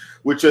 30s,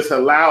 which has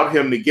allowed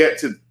him to get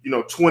to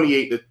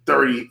 28 to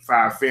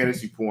 35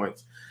 fantasy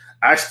points.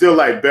 I still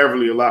like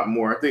Beverly a lot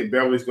more. I think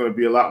Beverly's going to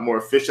be a lot more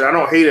efficient. I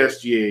don't hate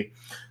SGA,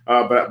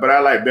 but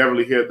I like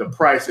Beverly here at the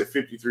price at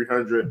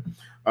 5,300.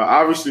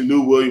 Obviously,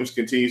 Lou Williams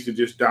continues to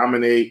just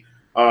dominate.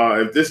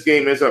 If this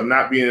game ends up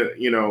not being,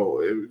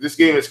 if this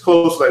game is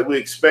close like we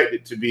expect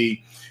it to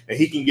be, and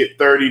he can get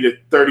 30 to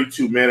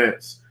 32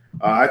 minutes,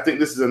 I think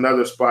this is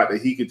another spot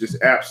that he could just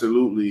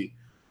absolutely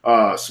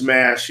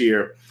smash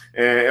here.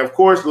 And, of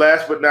course,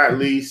 last but not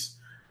least,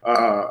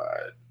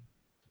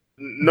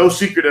 no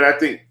secret that I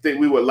think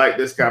we would like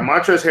this guy.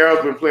 Montrezl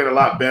Harrell's been playing a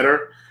lot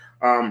better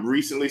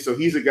recently, so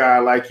he's a guy I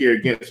like here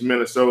against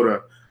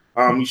Minnesota.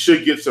 He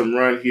should get some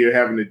run here,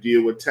 having to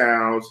deal with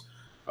Towns,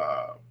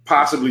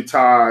 possibly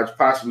Taj,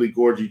 possibly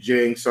Gorgie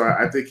Jang. So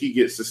I think he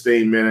gets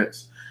sustained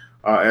minutes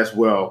as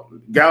well.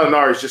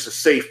 Gallinari is just a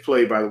safe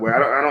play, by the way.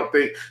 I don't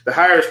think the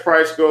higher his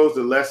price goes,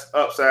 the less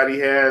upside he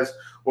has,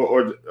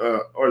 or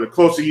the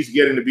closer he's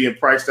getting to being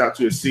priced out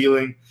to his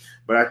ceiling.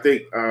 But I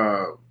think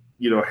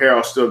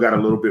Harrell still got a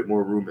little bit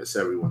more room at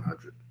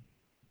 7,100.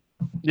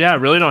 Yeah, I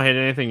really don't hate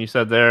anything you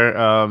said there.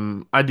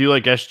 I do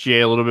like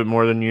SGA a little bit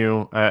more than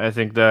you. I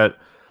think that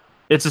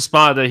it's a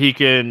spot that he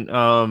can,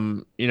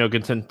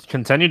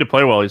 continue to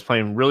play well. He's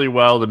playing really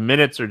well. The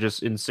minutes are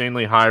just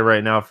insanely high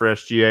right now for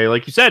SGA.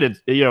 Like you said,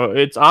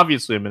 it's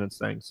obviously a minutes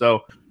thing.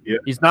 So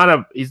he's not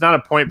a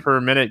point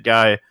per minute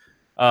guy.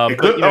 And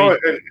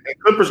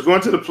Clippers going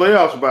to the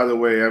playoffs, by the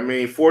way. I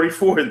mean,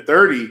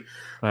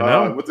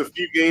 44-30 with a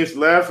few games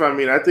left. I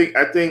mean, I think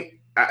I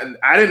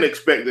didn't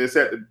expect this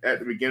at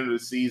the beginning of the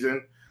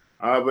season,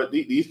 but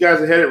these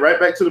guys are headed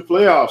right back to the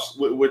playoffs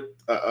with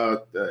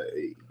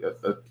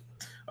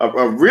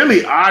a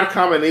really odd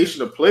combination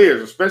of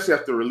players, especially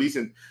after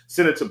releasing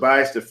Senator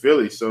Tobias to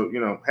Philly. So,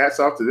 hats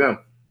off to them.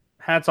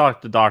 Hats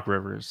off to Doc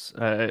Rivers.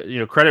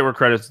 Credit where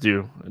credit's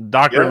due.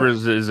 Doc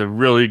Rivers is a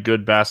really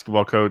good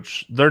basketball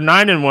coach. They're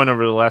 9-1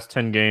 over the last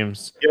 10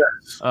 games. Yes.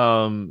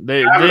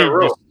 They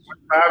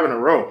 5 in a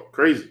row.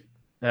 Crazy.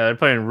 Yeah, they're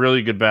playing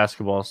really good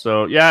basketball.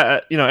 So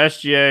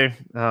SGA.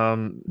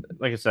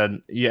 Like I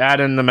said, you add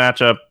in the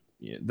matchup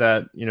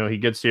that he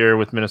gets here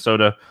with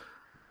Minnesota.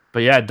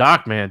 But yeah,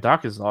 Doc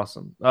is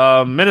awesome.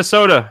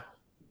 Minnesota.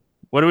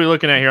 What are we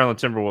looking at here on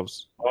the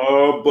Timberwolves?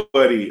 Oh,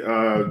 buddy,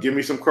 give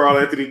me some Karl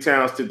Anthony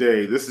Towns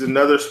today. This is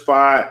another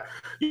spot.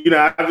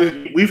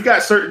 We've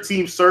got certain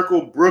teams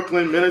circled: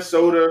 Brooklyn,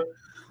 Minnesota,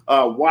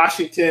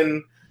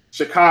 Washington,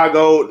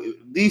 Chicago.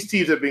 These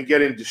teams have been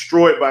getting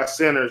destroyed by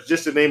centers,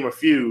 just to name a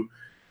few.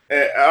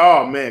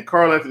 Oh, man,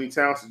 Karl Anthony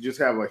Towns will just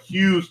have a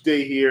huge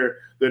day here.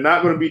 They're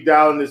not going to be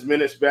dialing his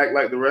minutes back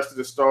like the rest of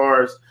the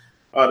stars.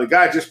 The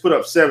guy just put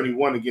up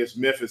 71 against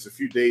Memphis a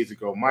few days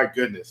ago. My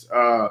goodness.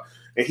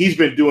 And he's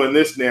been doing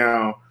this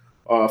now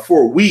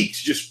for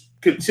weeks, just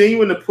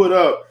continuing to put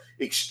up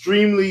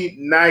extremely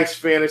nice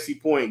fantasy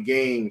point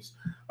games.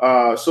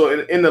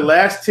 So in the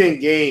last 10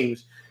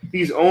 games,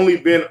 he's only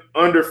been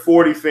under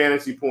 40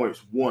 fantasy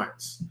points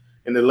once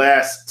in the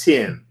last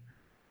 10.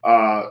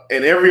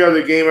 And every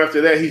other game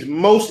after that, he's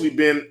mostly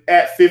been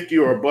at 50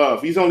 or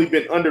above. He's only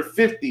been under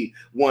 50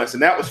 once,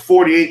 and that was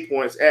 48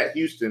 points at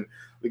Houston.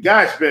 The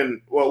guy's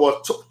been,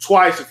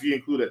 twice if you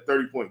include that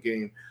 30-point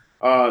game.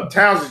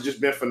 Towns has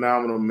just been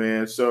phenomenal,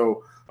 man.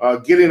 So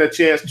getting a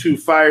chance to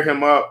fire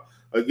him up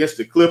against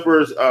the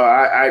Clippers,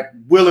 I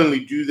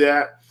willingly do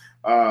that.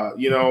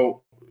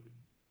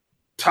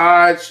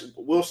 Taj,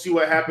 we'll see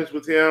what happens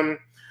with him.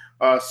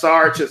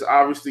 Sarge has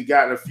obviously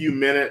gotten a few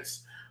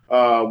minutes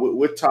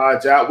with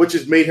Taj out, which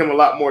has made him a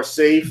lot more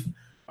safe.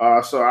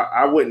 So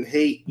I wouldn't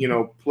hate,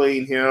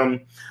 playing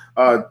him.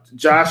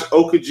 Josh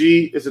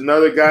Okogie is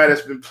another guy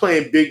that's been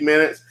playing big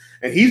minutes,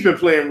 and he's been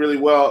playing really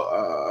well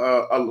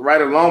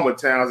right along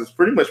with Towns. It's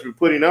pretty much been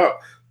putting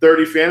up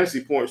 30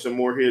 fantasy points or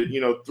more here,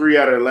 3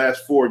 out of the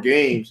last 4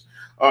 games.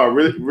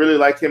 Really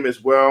like him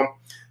as well.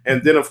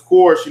 And then, of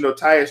course,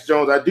 Tyus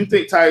Jones. I do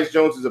think Tyus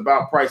Jones is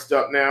about priced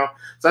up now.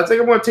 So I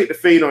think I'm going to take the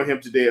fade on him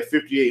today at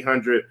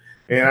 5,800.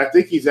 And I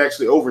think he's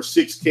actually over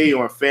 6K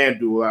on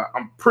FanDuel.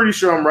 I'm pretty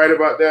sure I'm right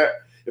about that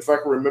if I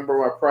can remember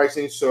my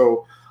pricing.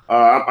 So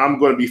I'm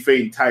going to be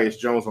fading Tyus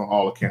Jones on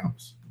all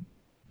accounts.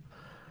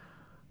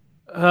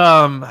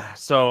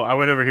 So I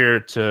went over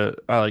here to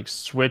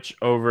switch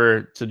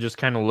over to just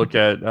kind of look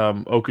at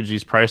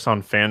Okogie's price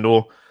on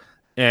FanDuel.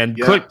 And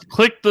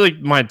clicked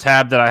my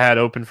tab that I had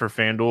open for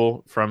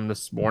FanDuel from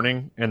this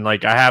morning, and I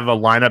have a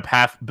lineup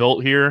half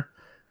built here: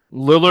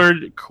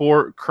 Lillard,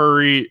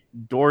 Curry,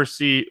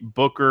 Dorsey,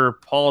 Booker,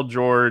 Paul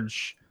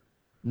George,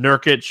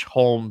 Nurkic,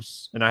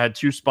 Holmes, and I had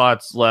 2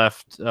 spots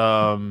left.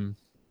 One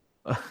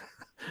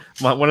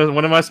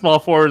of my small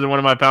forwards and one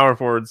of my power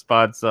forward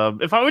spots.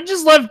 If I would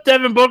just left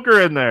Devin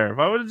Booker in there, if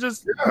I would have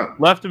just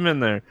left him in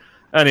there.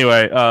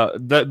 Anyway,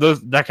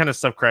 that kind of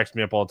stuff cracks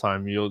me up all the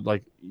time. You'll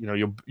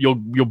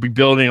be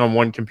building on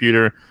one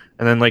computer,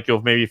 and then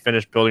you'll maybe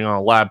finish building on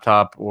a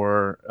laptop,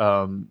 or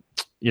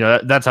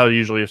that's how it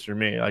usually is for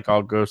me.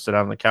 I'll go sit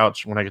down on the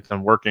couch when I get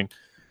done working,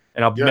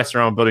 and I'll mess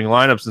around building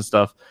lineups and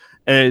stuff,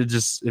 and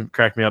it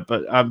cracked me up.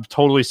 But I'm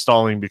totally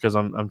stalling because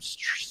I'm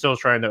still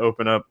trying to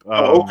open up.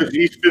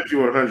 He's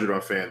 5,100 on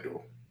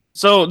FanDuel.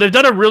 So they've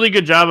done a really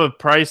good job of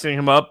pricing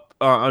him up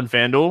on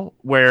FanDuel,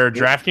 where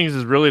DraftKings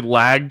has really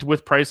lagged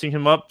with pricing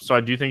him up. So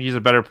I do think he's a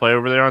better play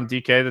over there on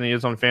DK than he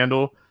is on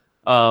FanDuel.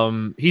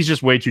 He's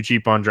just way too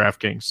cheap on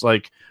DraftKings.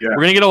 We're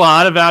going to get a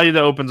lot of value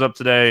that opens up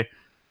today,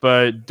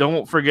 but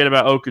don't forget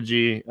about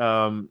Okogie.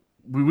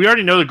 We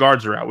already know the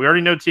guards are out. We already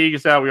know Teague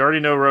is out. We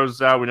already know Rose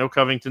is out. We know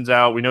Covington's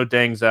out. We know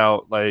Dang's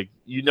out.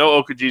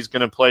 Okogie's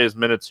going to play his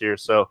minutes here.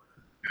 So,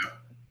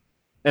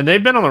 and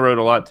they've been on the road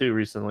a lot too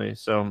recently.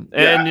 So,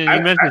 and you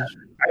mentioned,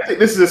 I think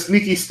this is a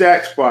sneaky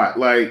stack spot.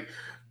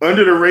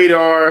 Under the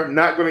radar,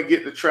 not going to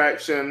get the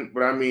traction.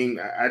 But I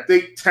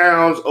think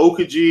Towns,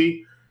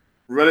 Okogie,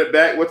 run it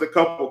back with a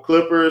couple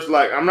Clippers.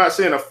 I'm not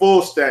saying a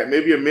full stack,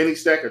 maybe a mini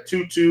stack, a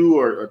 2-2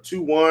 or a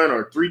 2-1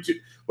 or 3-2.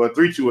 Well,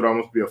 3-2 would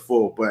almost be a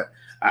full. But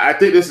I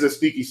think this is a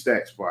sneaky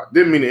stack spot.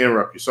 Didn't mean to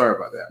interrupt you. Sorry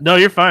about that. No,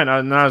 you're fine.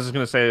 I was just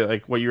going to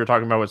say, what you were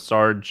talking about with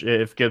Sarge.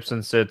 If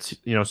Gibson sits,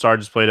 Sarge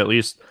has played at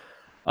least,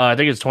 I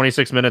think it's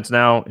 26 minutes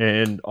now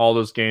in all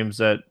those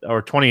games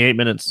or 28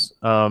 minutes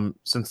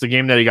since the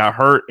game that he got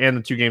hurt and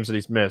the 2 games that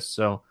he's missed.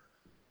 So,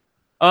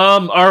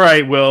 all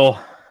right, Will.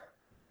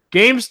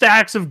 Game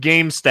stacks of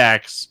game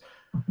stacks.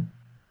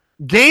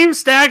 Game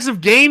stacks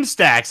of game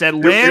stacks.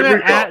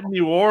 Atlanta at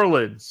New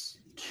Orleans.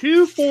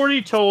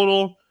 240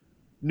 total.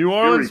 New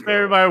Orleans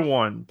favored by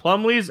 1.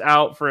 Plumlee's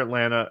out for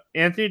Atlanta.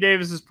 Anthony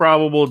Davis is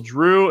probable.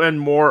 Drew and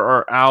Moore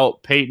are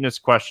out. Peyton is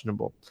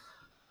questionable.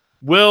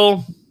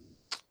 Will,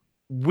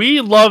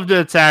 we love to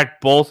attack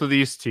both of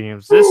these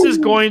teams. This is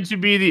going to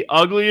be the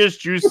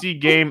ugliest, juicy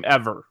game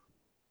ever.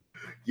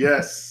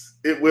 Yes,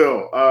 it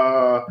will.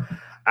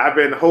 I've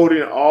been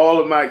holding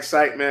all of my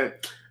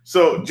excitement.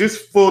 So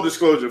just full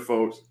disclosure,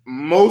 folks,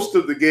 most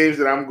of the games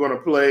that I'm going to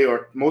play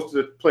or most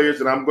of the players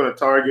that I'm going to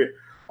target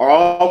are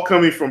all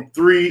coming from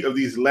 3 of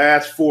these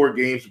last 4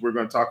 games we're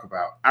going to talk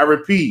about. I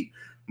repeat,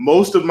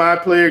 most of my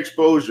player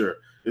exposure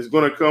is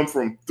going to come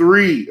from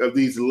 3 of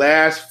these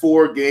last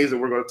 4 games that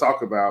we're going to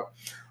talk about.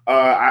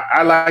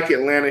 I like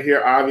Atlanta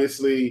here,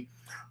 obviously.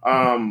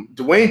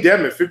 Dwayne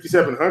Dedmon,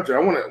 5,700. I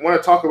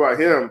want to talk about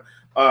him.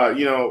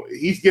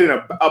 He's getting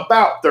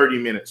about 30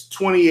 minutes,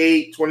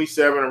 28,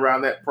 27,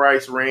 around that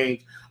price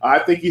range. I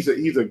think he's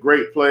a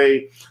great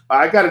play.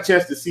 I got a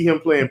chance to see him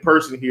play in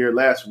person here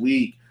last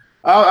week.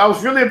 I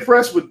was really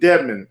impressed with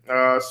Dedmon.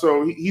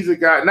 So he's a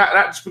guy, not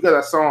just because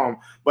I saw him,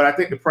 but I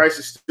think the price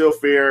is still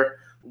fair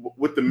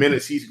with the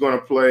minutes he's going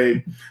to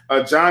play.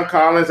 John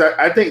Collins,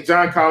 I think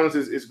John Collins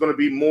is going to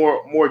be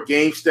more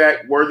game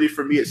stack worthy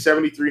for me at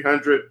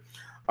 7,300.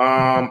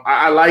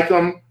 I like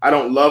him. I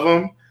don't love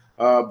him,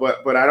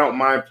 but I don't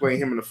mind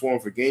playing him in the form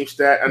for game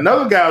stack.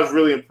 Another guy I was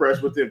really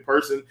impressed with in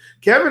person,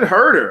 Kevin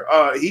Huerter.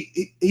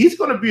 He's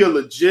going to be a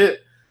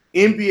legit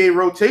NBA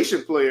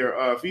rotation player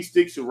if he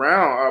sticks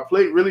around.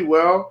 Played really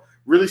well,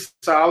 really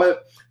solid.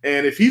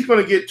 And if he's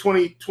going to get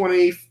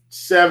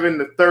 27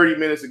 to 30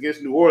 minutes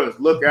against New Orleans,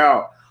 look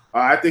out.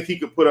 I think he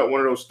could put up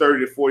one of those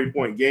 30 to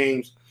 40-point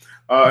games.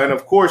 And,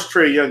 of course,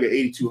 Trae Young at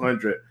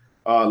 8,200.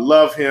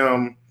 Love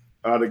him.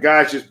 The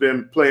guy's just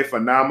been playing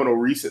phenomenal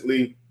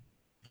recently.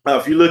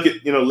 If you look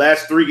at,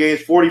 last 3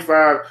 games,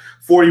 45,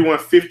 41,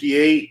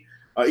 58.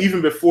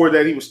 Even before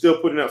that, he was still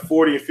putting up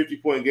 40 and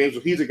 50-point games. So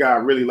he's a guy I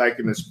really like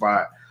in this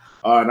spot.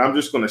 And I'm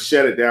just going to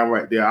shut it down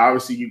right there.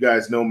 Obviously, you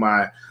guys know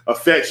my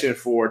affection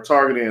for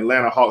targeting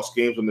Atlanta Hawks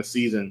games on the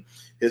season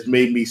has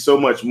made me so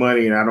much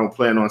money, and I don't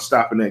plan on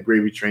stopping that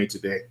gravy train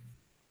today.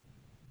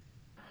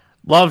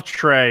 Love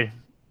Trae.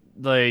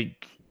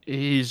 Like,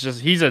 he's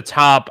a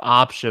top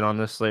option on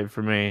this slate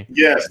for me.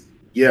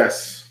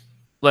 Yes.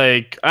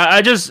 Like,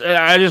 I just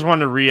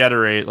want to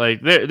reiterate,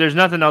 like, there's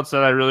nothing else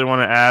that I really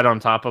want to add on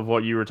top of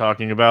what you were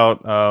talking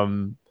about.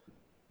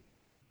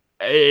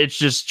 It's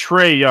just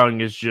Trae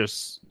Young is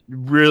just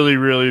really,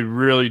 really,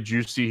 really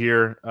juicy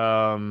here.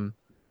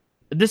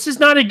 This is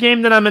not a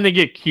game that I'm going to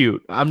get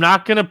cute. I'm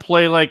not going to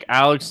play like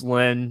Alex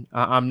Lynn.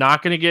 I'm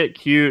not going to get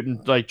cute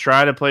and like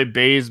try to play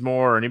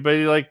Bazemore or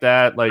anybody like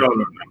that. Like,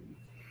 No.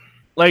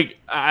 Like,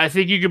 I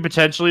think you could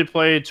potentially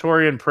play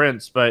Taurean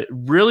Prince, but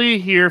really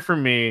here for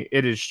me,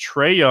 it is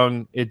Trae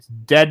Young, it's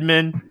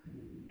Dedmon,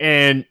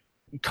 and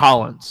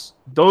Collins.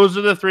 Those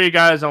are the 3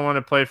 guys I want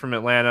to play from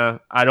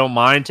Atlanta. I don't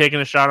mind taking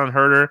a shot on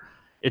Huerter.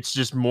 It's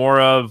just more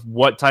of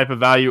what type of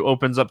value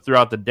opens up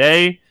throughout the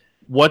day.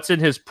 What's in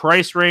his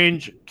price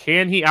range?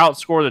 Can he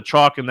outscore the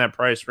chalk in that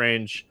price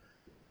range?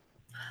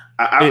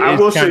 I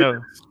will say,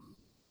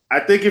 I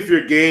think if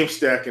you're game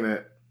stacking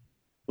it,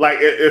 like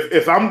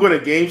if I'm going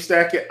to game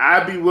stack it,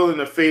 I'd be willing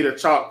to fade a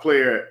chalk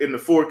player in the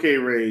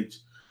 4K range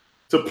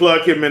to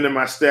plug him into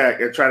my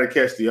stack and try to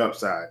catch the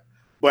upside.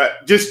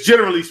 But just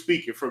generally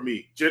speaking, for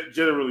me,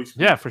 generally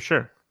speaking. Yeah, for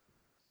sure.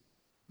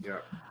 Yeah.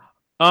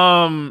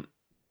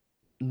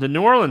 The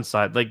New Orleans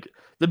side, like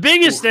the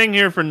biggest thing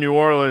here for New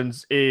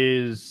Orleans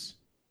is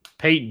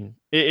Peyton.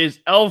 Is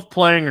Elf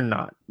playing or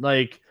not?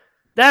 Like,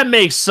 that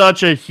makes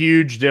such a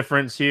huge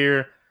difference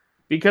here.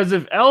 Because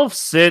if Elf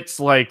sits,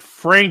 like,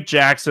 Frank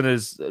Jackson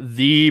is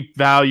the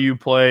value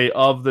play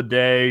of the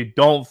day.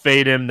 Don't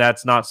fade him.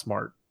 That's not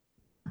smart.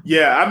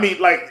 Yeah, I mean,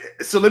 like,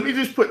 so let me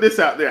just put this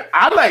out there.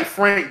 I like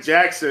Frank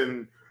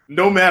Jackson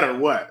no matter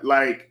what.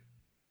 Like,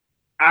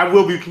 I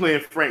will be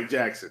playing Frank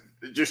Jackson,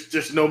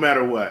 just no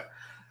matter what.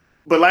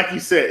 But like you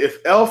said, if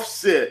Elf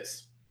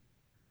sits,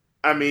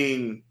 I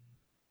mean,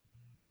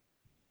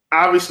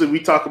 obviously we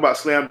talk about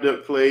slam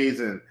dunk plays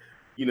and,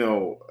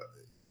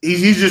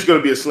 he's just going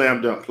to be a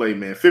slam dunk play,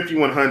 man.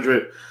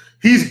 5,100.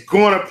 He's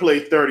going to play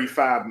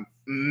 35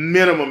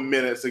 minimum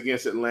minutes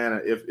against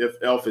Atlanta if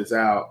Elf is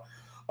out.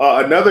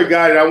 Another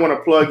guy that I want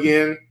to plug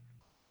in,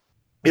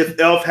 if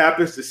Elf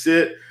happens to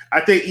sit, I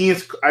think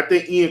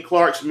Ian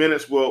Clark's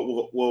minutes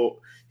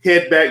will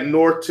head back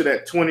north to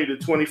that 20 to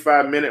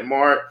 25 minute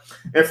mark.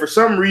 And for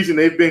some reason,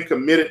 they've been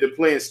committed to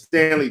playing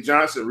Stanley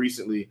Johnson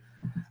recently.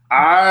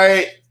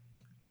 I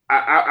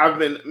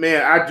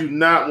do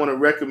not want to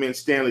recommend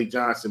Stanley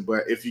Johnson,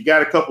 but if you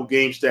got a couple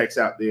game stacks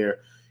out there,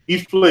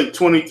 he's played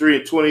 23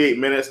 and 28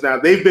 minutes. Now,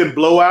 they've been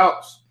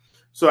blowouts,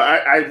 so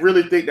I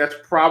really think that's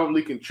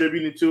probably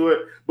contributing to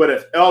it. But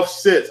if Elf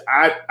sits,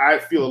 I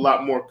feel a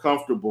lot more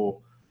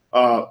comfortable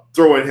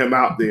throwing him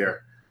out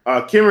there.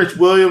 Kenrich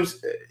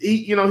Williams,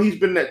 he's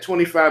been in that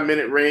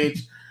 25-minute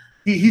range.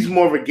 he's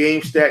more of a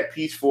game stack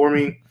piece for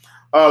me.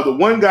 The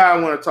one guy I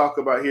want to talk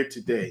about here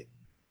today,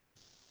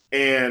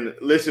 and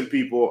listen,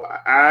 people,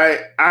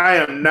 I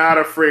am not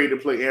afraid to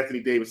play Anthony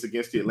Davis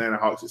against the Atlanta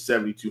Hawks at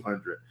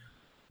 7,200.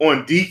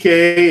 On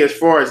DK, as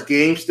far as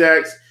game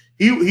stacks,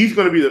 he's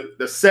going to be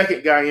the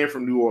second guy in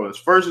from New Orleans.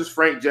 First is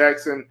Frank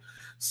Jackson.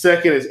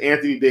 Second is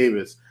Anthony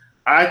Davis.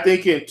 I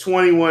think in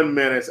 21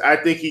 minutes, I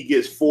think he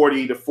gets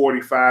 40 to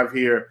 45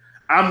 here.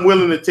 I'm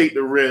willing to take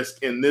the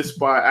risk in this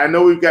spot. I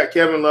know we've got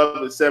Kevin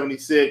Love at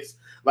 76.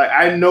 Like,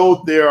 I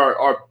know there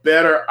are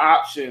better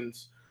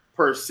options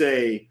per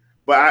se,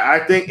 but I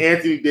think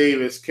Anthony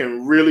Davis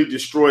can really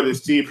destroy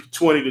this team for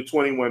 20 to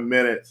 21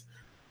 minutes.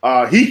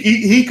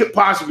 He could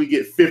possibly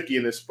get 50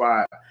 in this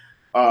spot,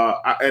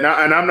 and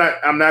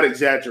I'm not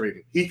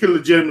exaggerating. He could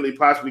legitimately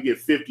possibly get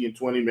 50 in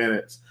 20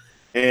 minutes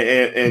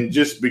and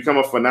just become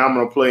a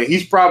phenomenal player.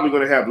 He's probably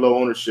going to have low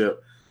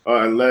ownership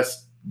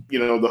unless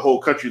the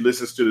whole country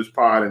listens to this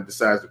pod and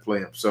decides to play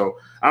him. So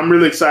I'm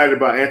really excited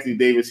about Anthony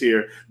Davis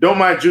here. Don't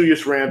mind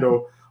Julius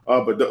Randle,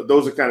 but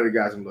those are kind of the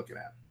guys I'm looking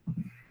at.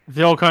 If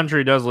the whole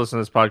country does listen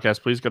to this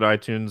podcast, please go to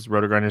iTunes,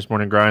 Roto-Grinders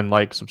Morning Grind,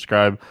 like,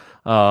 subscribe,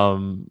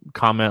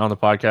 comment on the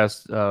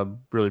podcast.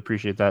 Really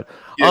appreciate that.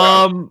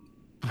 Yeah.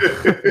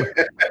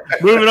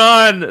 Moving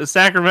on,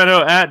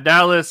 Sacramento at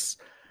Dallas.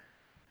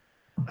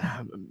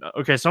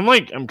 Okay, so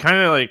I'm kind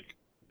of like,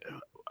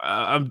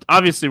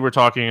 obviously we're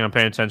talking, I'm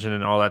paying attention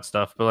and all that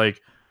stuff, but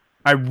like,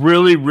 I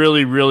really,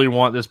 really, really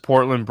want this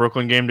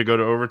Portland-Brooklyn game to go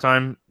to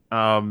overtime.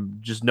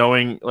 Just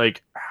knowing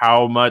like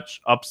how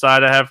much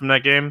upside I have from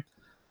that game.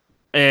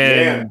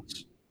 And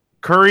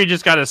Curry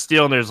just got a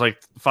steal, and there's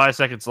like 5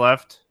 seconds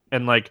left.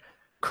 And like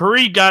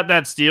Curry got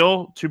that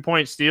steal,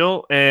 2-point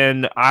steal,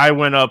 and I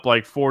went up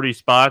like 40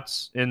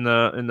 spots in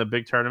the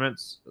big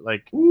tournaments.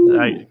 Like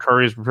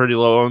Curry's pretty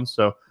low owned,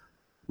 so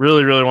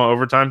really, really want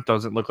overtime.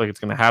 Doesn't look like it's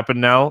going to happen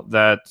now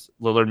that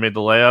Lillard made the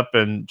layup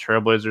and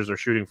Trailblazers are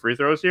shooting free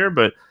throws here,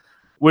 but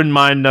wouldn't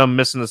mind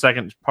missing the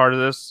second part of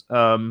this.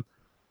 I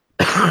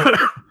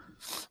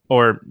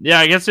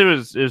guess it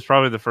was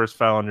probably the first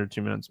foul under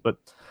 2 minutes, but.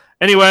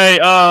 Anyway,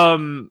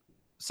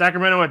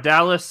 Sacramento at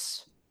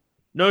Dallas.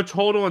 No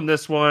total in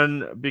this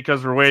one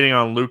because we're waiting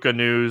on Luka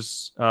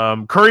news.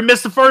 Curry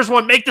missed the first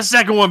one. Make the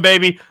second one,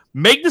 baby.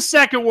 Make the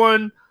second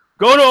one.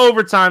 Go to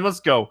overtime. Let's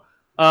go.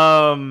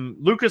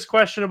 Luka's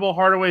questionable.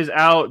 Hardaway's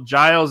out.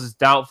 Giles is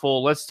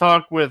doubtful. Let's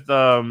talk with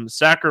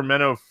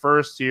Sacramento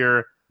first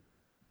here.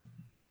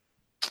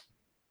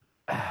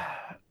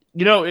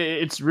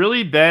 It's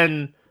really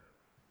been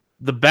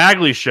the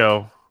Bagley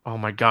show. Oh,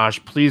 my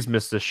gosh. Please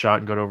miss this shot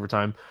and go to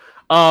overtime.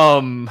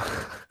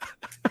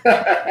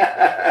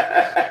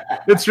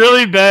 It's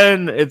really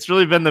been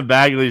the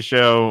Bagley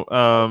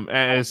show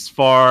as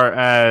far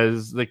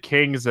as the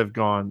Kings have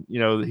gone.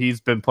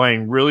 He's been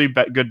playing really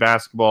good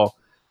basketball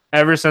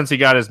ever since he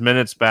got his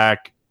minutes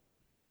back.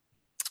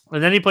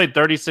 And then he played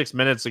 36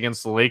 minutes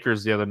against the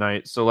Lakers the other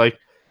night. So like,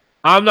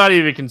 I'm not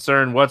even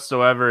concerned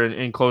whatsoever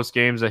in close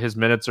games that his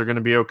minutes are going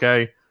to be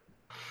okay.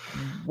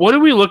 What are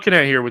we looking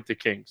at here with the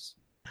Kings?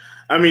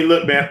 I mean,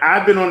 look, man,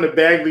 I've been on the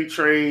Bagley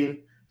train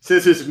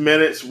since his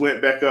minutes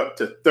went back up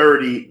to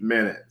 30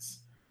 minutes.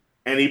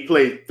 And he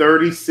played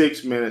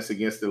 36 minutes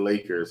against the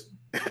Lakers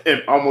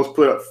and almost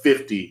put up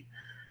 50.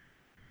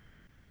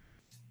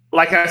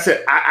 Like I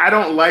said, I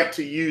don't like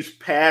to use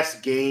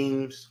past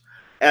games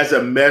as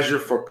a measure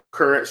for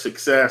current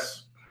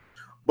success,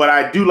 but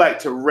I do like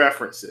to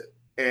reference it.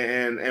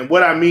 And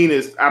what I mean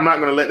is I'm not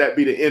going to let that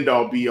be the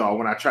end-all, be-all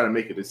when I try to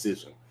make a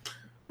decision.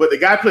 But the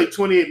guy played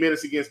 28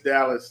 minutes against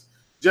Dallas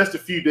just a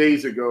few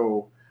days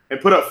ago and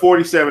put up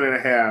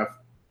 47.5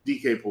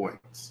 DK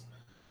points.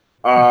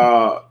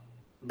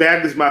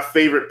 Bagley's my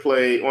favorite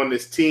play on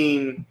this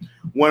team,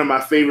 one of my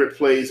favorite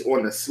plays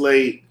on the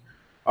slate.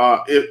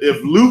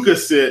 If Luka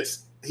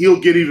sits, he'll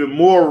get even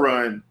more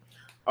run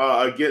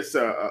against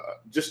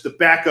just the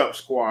backup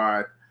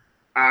squad.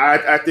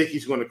 I think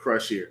he's going to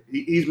crush here.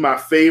 He's my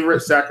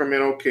favorite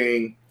Sacramento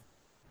King.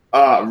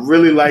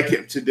 Really like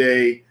him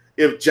today.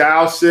 If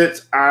Giles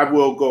sits, I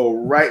will go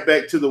right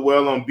back to the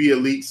well on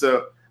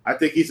Bielitsa. I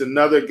think he's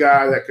another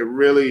guy that could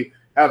really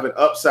have an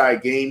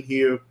upside game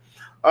here.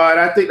 And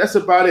I think that's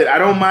about it. I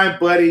don't mind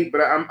Buddy,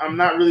 but I'm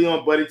not really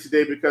on Buddy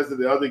today because of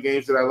the other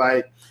games that I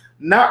like.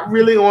 Not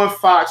really on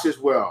Fox as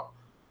well.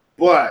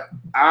 But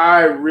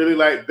I really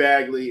like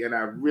Bagley and I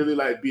really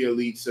like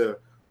Bielitsa.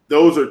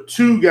 Those are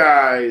two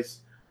guys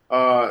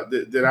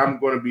that I'm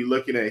going to be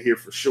looking at here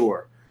for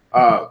sure.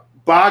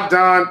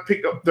 Bogdan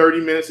picked up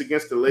 30 minutes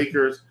against the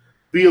Lakers.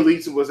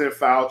 Bielitsa was in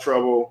foul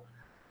trouble.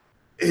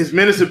 His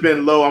minutes have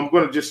been low. I'm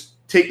going to just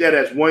take that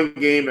as one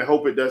game and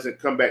hope it doesn't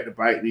come back to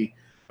bite me.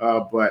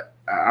 But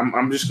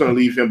I'm just going to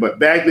leave him. But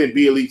Bagley and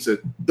Bielitsa,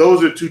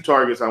 those are two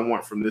targets I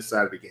want from this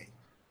side of the game.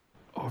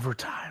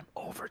 Overtime.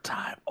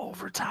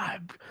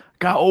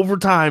 Got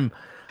overtime.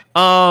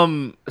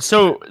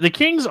 So the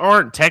Kings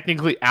aren't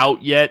technically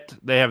out yet.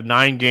 They have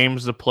 9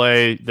 games to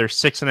play. They're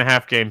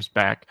 6.5 games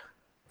back.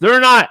 They're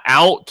not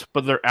out,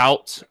 but they're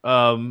out.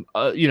 A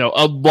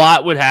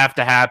lot would have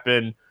to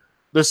happen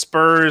the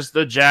Spurs,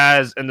 the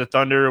Jazz, and the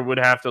Thunder would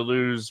have to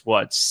lose,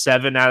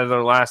 7 out of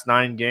their last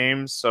 9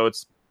 games. So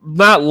it's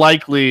not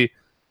likely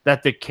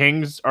that the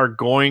Kings are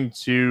going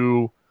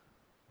to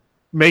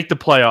make the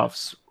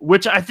playoffs,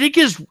 which I think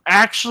is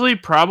actually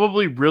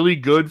probably really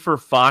good for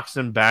Fox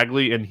and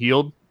Bagley and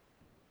Hield.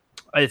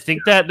 I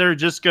think that they're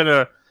just going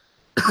to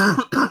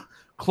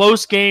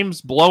close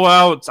games,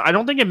 blowouts. I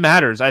don't think it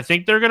matters. I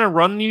think they're going to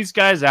run these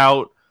guys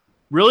out,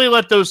 really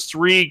let those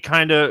three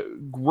kind of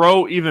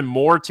grow even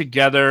more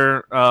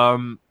together.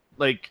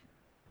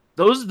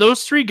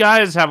 Those three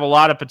guys have a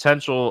lot of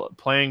potential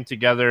playing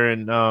together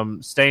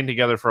and staying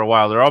together for a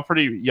while. They're all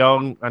pretty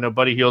young. I know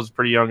Buddy Hield's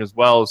pretty young as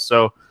well.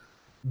 So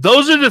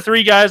those are the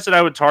three guys that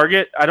I would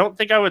target. I don't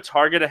think I would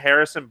target a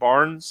Harrison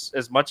Barnes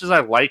as much as I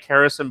like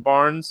Harrison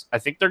Barnes. I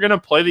think they're going to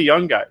play the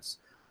young guys.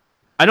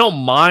 I don't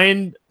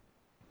mind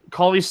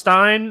Cauley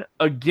Stein.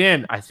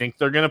 Again, I think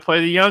they're going to play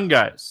the young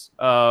guys.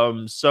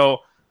 So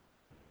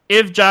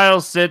if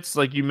Giles sits,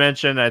 like you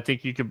mentioned, I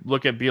think you could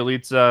look at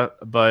Bjelica,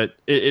 but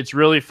it's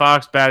really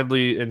Fox,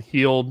 Bagley, and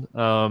Hield.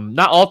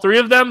 Not all three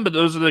of them, but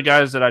those are the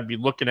guys that I'd be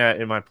looking at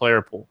in my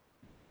player pool.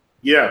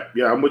 Yeah,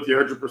 I'm with you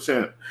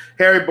 100%.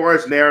 Harry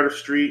Barnes, Narrative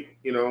Street,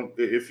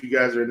 if you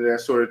guys are into that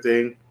sort of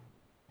thing.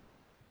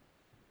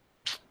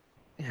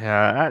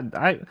 Yeah,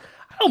 I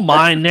don't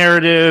mind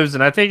narratives,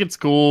 and I think it's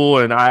cool,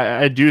 and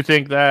I do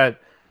think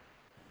that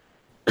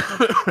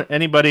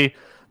anybody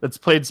that's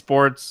played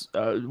sports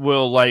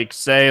will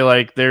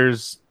say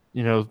there's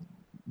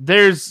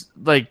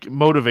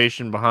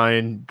motivation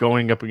behind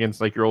going up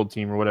against your old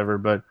team or whatever,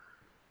 but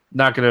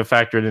not going to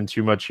factor it in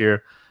too much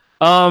here.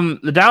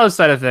 The Dallas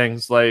side of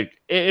things,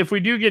 if we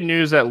do get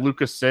news that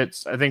Lucas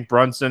sits, I think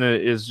Brunson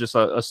is just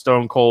a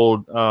stone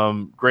cold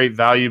great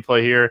value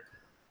play here.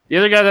 The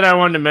other guy that I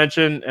wanted to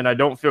mention, and I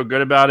don't feel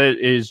good about it,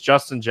 is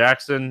Justin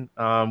Jackson.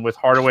 With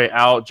Hardaway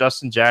out,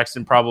 Justin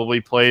Jackson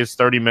probably plays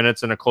 30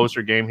 minutes in a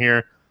closer game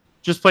here.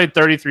 Just played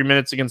 33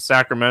 minutes against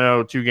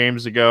Sacramento 2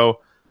 games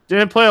ago.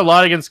 Didn't play a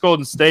lot against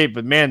Golden State,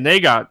 but, man,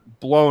 they got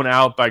blown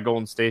out by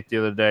Golden State the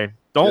other day.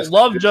 Don't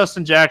love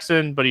Justin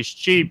Jackson, but he's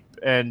cheap,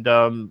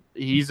 and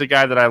he's a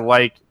guy that I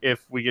like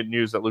if we get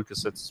news that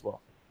Lucas sits as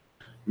well.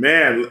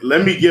 Man,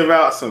 let me give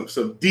out some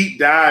deep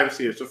dives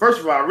here. So, first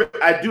of all,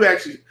 I do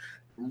actually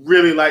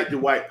really like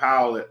Dwight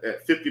Powell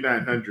at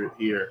 5,900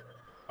 here.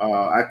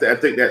 I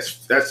think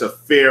that's a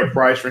fair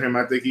price for him.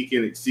 I think he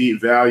can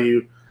exceed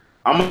value.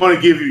 I'm going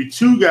to give you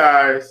 2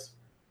 guys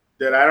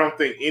that I don't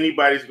think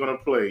anybody's going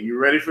to play. You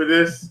ready for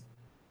this?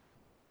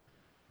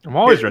 I'm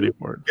always ready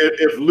for it.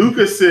 If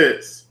Lucas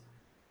sits,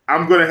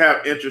 I'm going to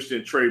have interest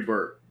in Trey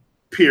Burke,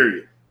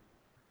 period.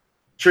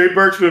 Trey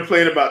Burke's been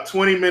playing about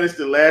 20 minutes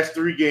the last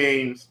 3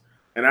 games,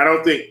 and I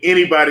don't think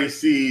anybody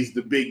sees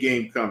the big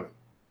game coming.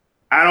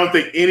 I don't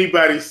think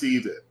anybody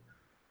sees it.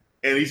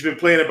 And he's been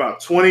playing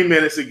about 20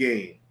 minutes a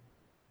game.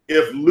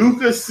 If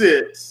Lucas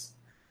sits,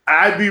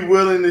 I'd be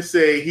willing to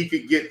say he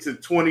could get to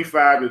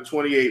 25 to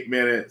 28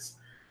 minutes.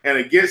 And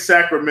against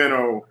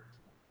Sacramento,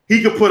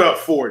 he could put up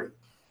 40.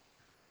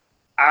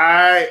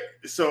 I've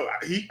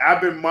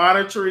been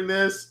monitoring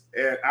this,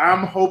 and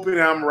I'm hoping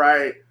I'm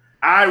right.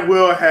 I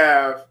will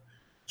have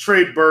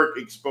Trey Burke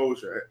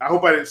exposure. I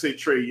hope I didn't say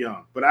Trey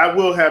Young, but I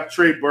will have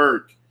Trey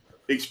Burke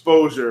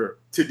exposure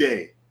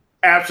today.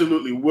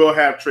 Absolutely will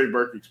have Trey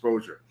Burke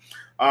exposure.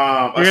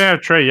 You're going to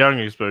have Trey Young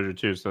exposure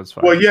too, so that's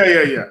fine. Well,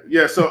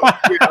 yeah. So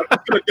I'm going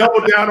to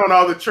double down on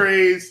all the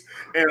trades,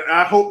 and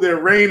I hope they're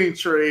raining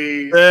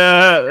trades.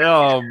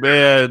 Oh,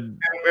 man.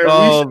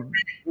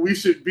 We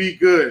should be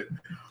good.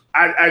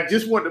 I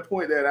just wanted to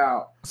point that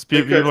out.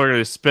 People are going to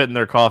be spitting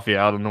their coffee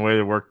out on the way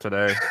to work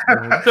today.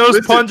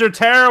 Those puns are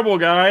terrible,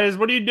 guys.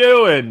 What are you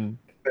doing?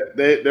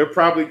 They're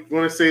probably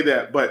going to say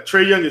that. But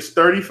Trey Young is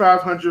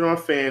 3,500 on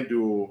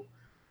FanDuel.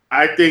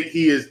 I think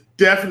he is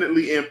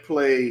definitely in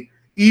play,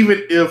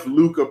 even if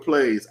Luka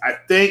plays. I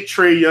think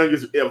Trey Young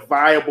is a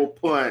viable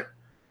punt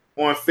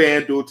on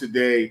FanDuel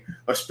today,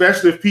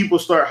 especially if people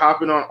start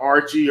hopping on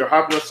Archie or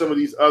hopping on some of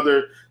these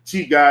other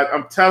cheap guys.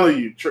 I'm telling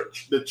you,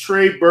 the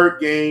Trey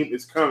Burke game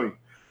is coming.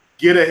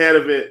 Get ahead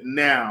of it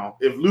now.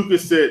 If Luka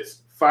sits,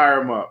 fire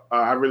him up.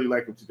 I really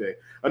like him today.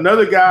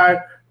 Another guy,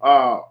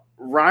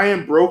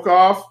 Ryan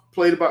Brokoff,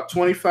 played about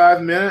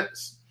 25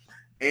 minutes,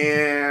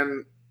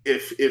 and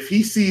if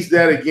he sees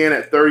that again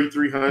at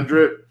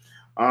 3,300,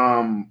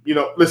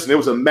 listen, it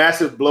was a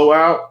massive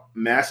blowout.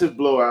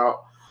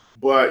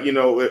 But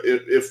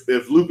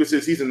if Lucas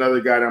is, he's another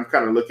guy that I'm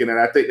kind of looking at.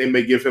 I think they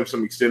may give him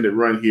some extended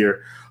run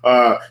here.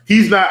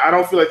 He's not. I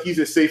don't feel like he's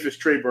as safe as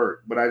Trey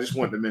Burke, but I just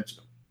wanted to mention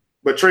him.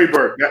 But Trey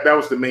Burke, that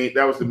was the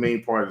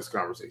main part of this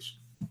conversation.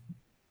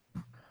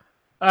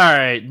 All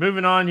right,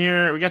 moving on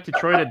here. We got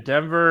Detroit at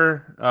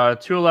Denver.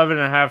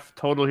 211.5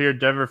 total here.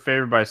 Denver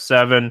favored by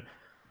 7.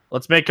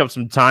 Let's make up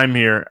some time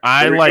here.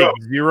 I like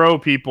 0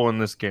 people in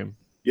this game.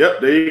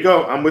 Yep, there you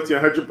go. I'm with you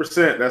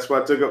 100%. That's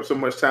why I took up so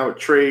much time with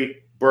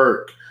Trey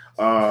Burke.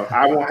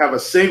 I won't have a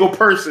single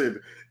person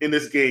in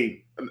this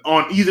game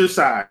on either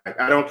side.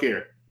 I don't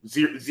care.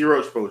 Zero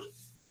exposure.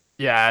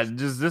 Yeah,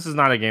 this is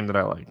not a game that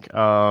I like.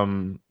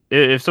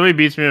 If somebody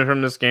beats me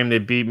from this game, they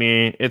beat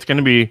me. It's going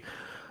to be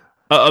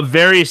a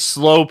very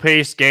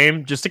slow-paced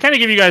game. Just to kind of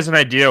give you guys an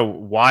idea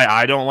why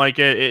I don't like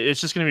it, it's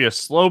just going to be a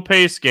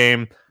slow-paced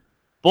game.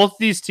 Both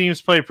these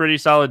teams play pretty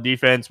solid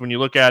defense. When you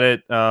look at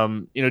it,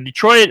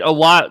 Detroit a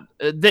lot.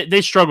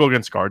 They struggle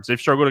against guards. They've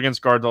struggled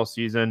against guards all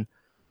season.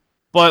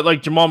 But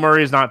like Jamal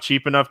Murray is not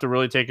cheap enough to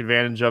really take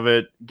advantage of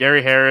it.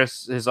 Gary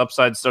Harris, his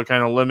upside's still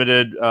kind of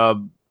limited.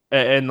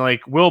 And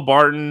like Will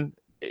Barton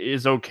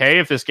is okay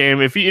if this game.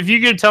 If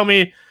you could tell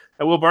me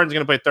that Will Barton's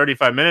going to play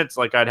 35 minutes,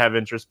 like I'd have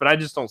interest. But I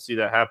just don't see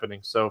that happening.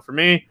 So for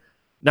me,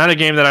 not a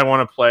game that I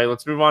want to play.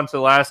 Let's move on to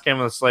the last game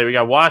of the slate. We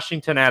got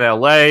Washington at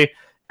LA.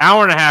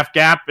 Hour and a half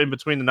gap in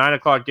between the 9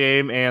 o'clock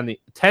game and the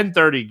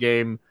 10:30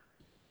 game.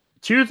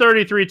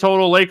 233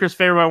 total. Lakers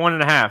favored by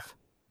 1.5.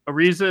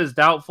 Ariza is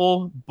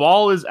doubtful.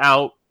 Ball is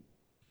out.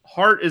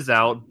 Hart is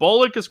out.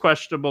 Bullock is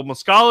questionable.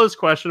 Muscala is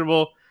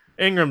questionable.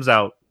 Ingram's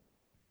out.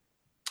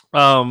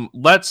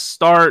 Let's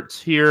start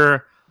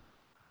here.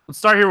 Let's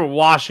start here with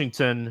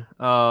Washington.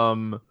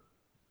 Knowing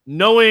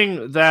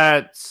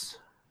that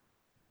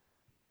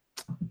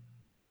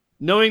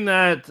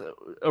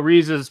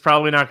Ariza is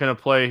probably not going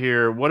to play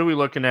here, what are we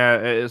looking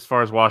at as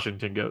far as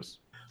Washington goes?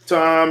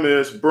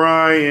 Thomas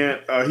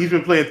Bryant, he's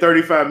been playing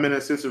 35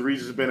 minutes since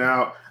Ariza's been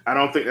out. I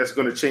don't think that's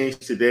going to change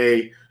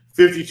today.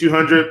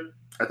 5,200.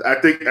 I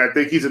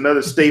think he's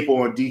another staple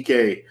on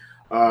DK.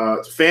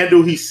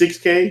 FanDuel, he's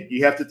 6K.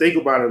 You have to think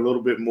about it a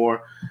little bit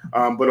more.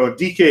 But on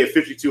DK at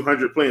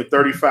 5,200, playing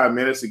 35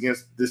 minutes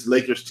against this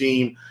Lakers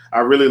team, I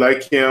really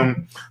like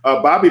him.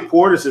 Bobby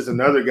Portis is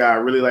another guy I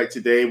really like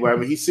today. But I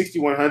mean, he's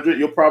 6,100.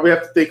 You'll probably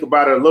have to think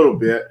about it a little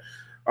bit.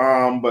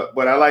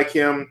 But I like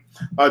him.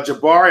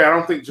 Jabari, I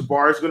don't think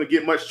Jabari is going to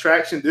get much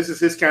traction. This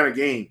is his kind of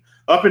game.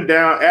 Up and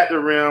down, at the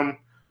rim,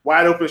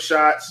 wide open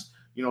shots.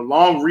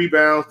 Long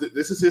rebounds.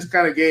 This is his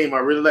kind of game. I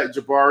really like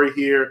Jabari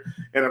here.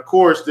 And, of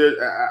course,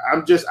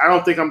 I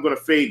don't think I'm going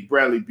to fade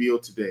Bradley Beal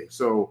today.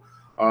 So,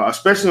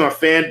 especially on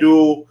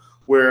FanDuel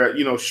where,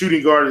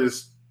 shooting guard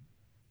is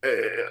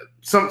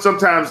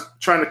sometimes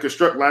trying to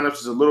construct lineups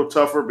is a little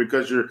tougher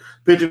because you're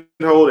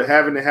pigeonholed and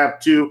having to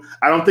have two.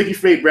 I don't think you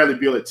fade Bradley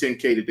Beal at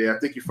 10K today. I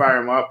think you fire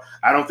him up.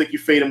 I don't think you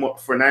fade him up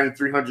for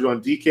 9,300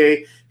 on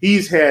DK.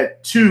 He's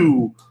had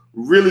 2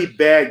 really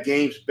bad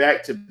games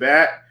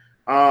back-to-back.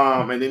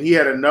 And then he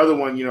had another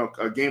one,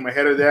 a game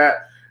ahead of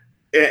that.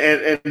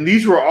 And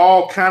these were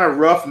all kind of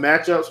rough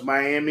matchups,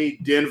 Miami,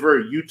 Denver,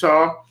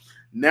 Utah.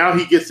 Now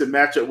he gets to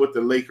match up with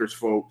the Lakers,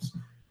 folks.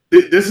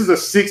 This is a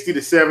 60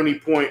 to 70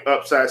 point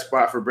upside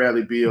spot for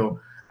Bradley Beal.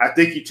 I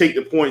think you take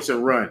the points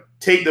and run.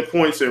 Take the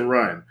points and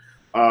run.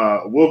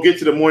 We'll get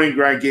to the morning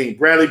grind game.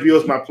 Bradley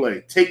Beal's my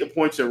play. Take the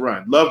points and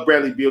run. Love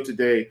Bradley Beal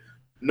today.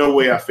 No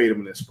way I fade him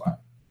in this spot.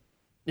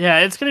 Yeah,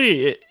 it's going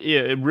to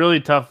be really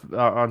tough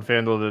on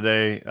FanDuel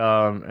today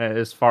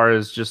as far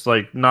as just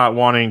like not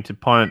wanting to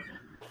punt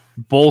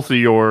both of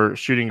your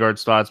shooting guard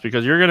spots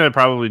because you're going to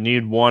probably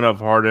need one of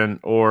Harden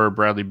or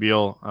Bradley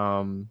Beal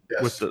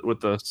yes. with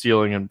the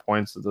ceiling and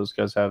points that those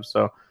guys have.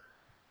 So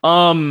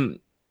don't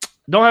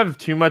have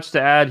too much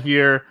to add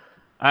here.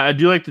 I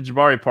do like the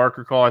Jabari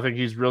Parker call. I think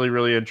he's really,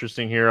 really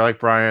interesting here. I like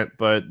Bryant.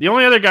 But the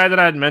only other guy that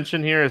I'd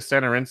mention here is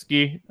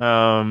Sanarinsky.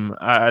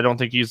 I don't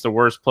think he's the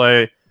worst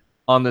play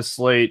on this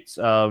slate.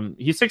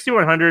 He's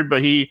 6,100,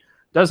 but he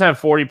does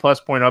have 40-plus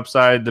point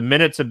upside. The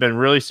minutes have been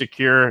really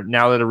secure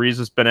now that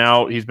Ariza's been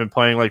out. He's been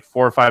playing like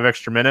 4 or 5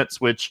 extra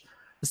minutes, which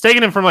has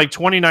taken him from like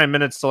 29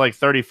 minutes to like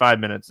 35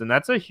 minutes, and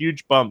that's a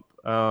huge bump.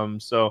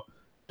 So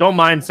don't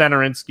mind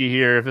Sanarinsky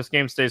here. If this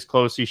game stays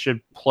close, he should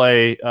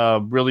play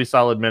really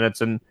solid minutes,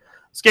 and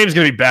this game's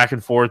going to be back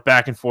and forth,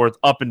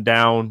 up and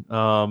down.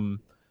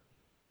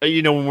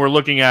 When we're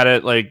looking at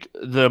it, like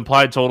the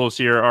implied totals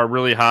here are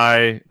really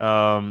high.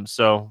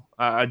 So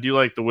I do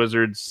like the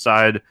Wizards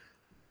side.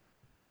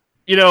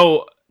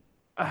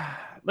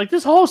 Like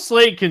this whole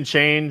slate can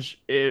change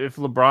if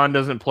LeBron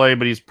doesn't play,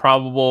 but he's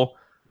probable.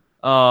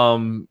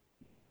 What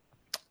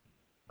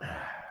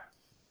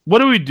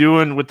are we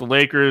doing with the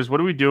Lakers? What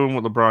are we doing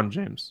with LeBron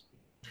James?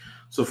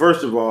 So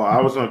first of all,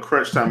 I was on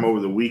Crunch Time over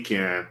the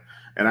weekend,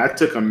 and I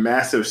took a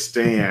massive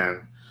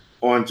stand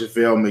on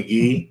JaVale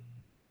McGee.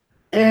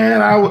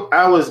 And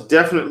I was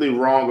definitely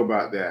wrong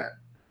about that.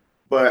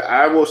 But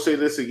I will say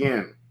this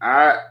again.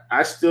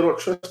 I still don't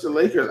trust the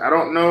Lakers. I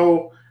don't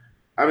know.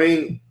 I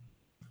mean,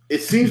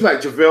 it seems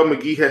like JaVale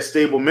McGee has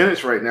stable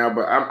minutes right now,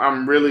 but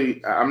I'm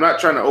not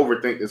trying to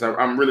overthink this.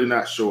 I'm really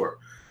not sure.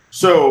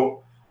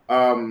 So,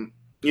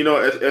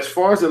 as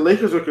far as the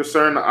Lakers are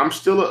concerned, I'm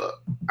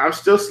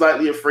still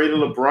slightly afraid of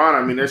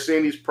LeBron. I mean, they're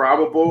saying he's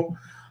probable.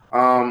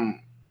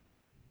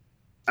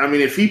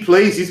 If he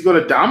plays, he's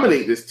going to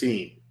dominate this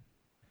team.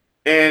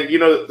 And,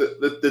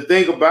 the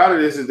thing about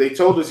it is they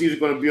told us he was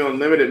going to be on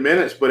limited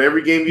minutes, but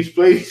every game he's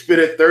played, he's been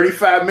at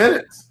 35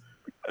 minutes.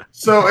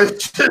 So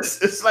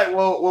it's like,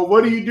 well,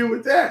 what do you do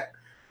with that?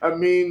 I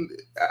mean,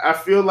 I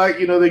feel like,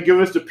 they give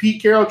us the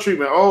Pete Carroll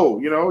treatment. Oh,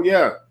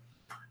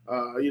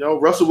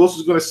 Russell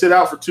Wilson's going to sit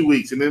out for 2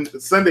 weeks. And then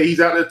Sunday he's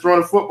out there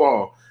throwing a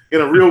football in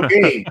a real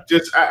game.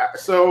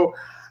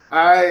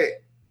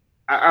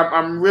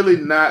 I'm really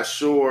not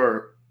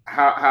sure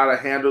how to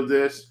handle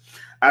this.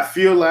 I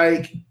feel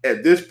like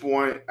at this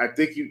point, I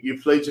think you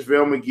play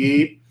JaVale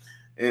McGee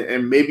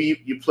and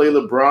maybe you play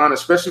LeBron,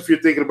 especially if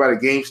you're thinking about a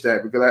game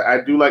stack, because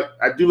I do like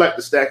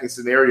the stacking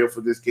scenario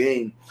for this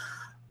game.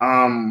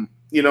 I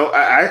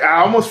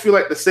almost feel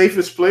like the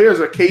safest players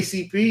are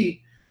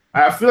KCP.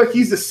 I feel like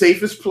he's the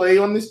safest play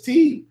on this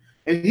team,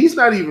 and he's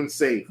not even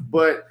safe.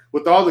 But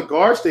with all the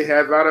guards they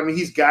have out, I mean,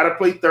 he's got to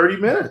play 30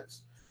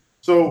 minutes.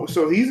 So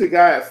he's a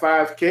guy at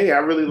 5K I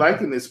really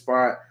like in this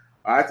spot.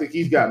 I think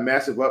he's got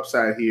massive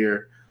upside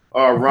here.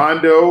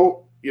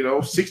 Rondo,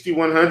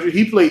 6,100.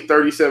 He played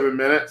 37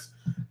 minutes.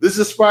 This is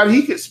a spot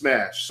he could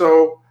smash.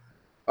 So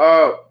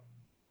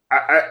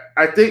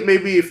I think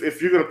maybe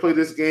if you're going to play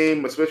this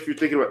game, especially if you're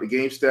thinking about the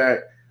game stack,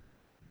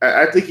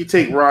 I think you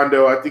take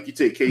Rondo. I think you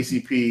take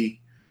KCP.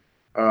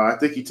 I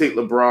think you take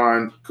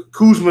LeBron.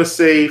 Kuzma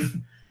safe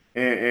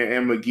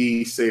and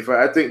McGee safe.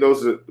 I think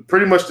those are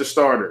pretty much the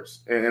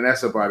starters, and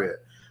that's about it.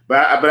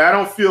 But I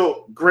don't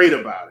feel great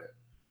about it,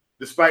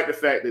 despite the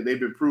fact that they've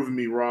been proving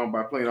me wrong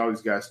by playing all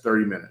these guys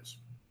 30 minutes.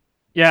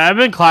 Yeah, I've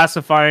been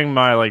classifying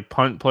my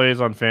punt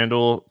plays on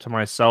FanDuel to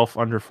myself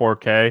under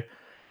 4K.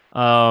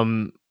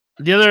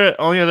 The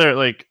only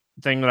other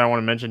thing that I want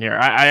to mention here,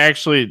 I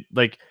actually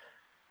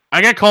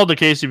I got called the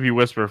KCP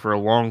whisperer for a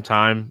long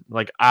time.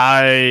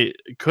 I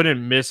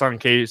couldn't miss on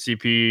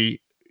KCP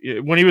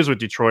when he was with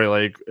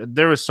Detroit.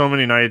 There was so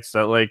many nights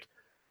that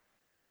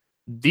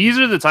these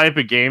are the type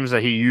of games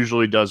that he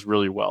usually does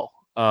really well.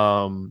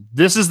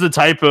 This is the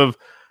type of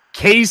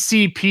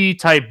KCP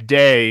type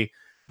day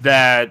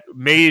that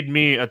made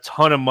me a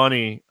ton of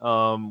money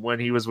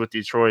when he was with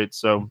Detroit.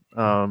 So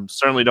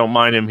certainly don't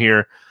mind him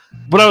here.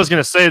 What I was going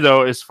to say,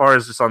 though, as far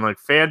as just on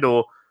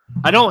FanDuel,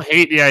 I don't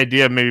hate the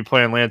idea of maybe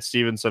playing Lance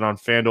Stevenson on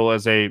FanDuel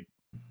as a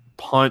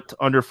punt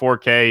under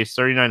 4K. He's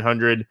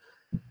 3,900.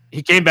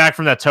 He came back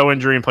from that toe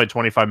injury and played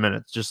 25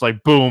 minutes. Just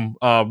boom,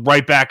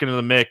 right back into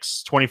the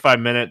mix, 25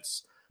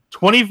 minutes.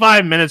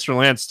 25 minutes for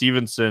Lance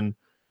Stevenson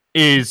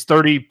is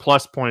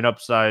 30-plus point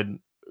upside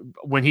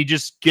when he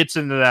just gets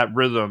into that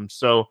rhythm.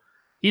 So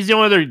he's the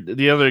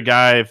other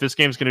guy. If this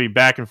game's going to be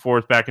back and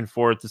forth,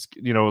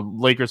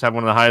 Lakers have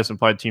one of the highest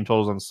implied team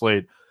totals on the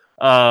slate.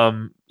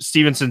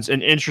 Stevenson's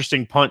an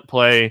interesting punt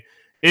play.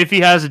 If he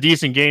has a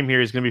decent game here,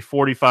 he's going to be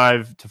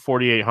 4,500 to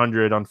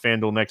 4,800 on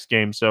FanDuel next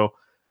game. So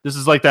this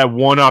is that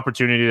one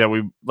opportunity that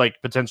we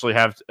potentially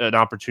have an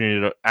opportunity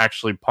to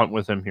actually punt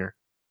with him here.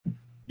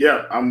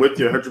 Yeah, I'm with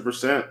you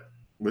 100%.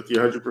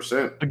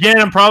 Again,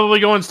 I'm probably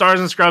going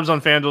stars and scrubs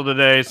on FanDuel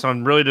today, so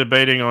I'm really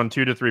debating on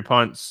 2 to 3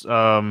 punts.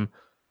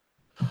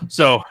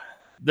 So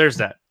there's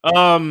that.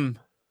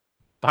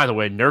 By the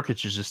way,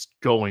 Nurkic is just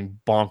going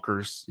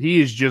bonkers.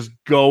 He is just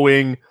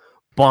going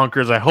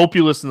bonkers. I hope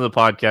you listened to the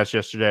podcast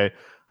yesterday.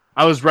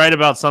 I was right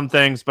about some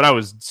things, but I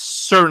was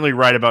certainly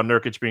right about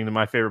Nurkic being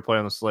my favorite play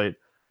on the slate.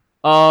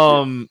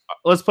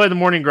 Let's play the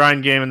morning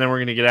grind game, and then we're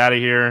going to get out of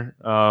here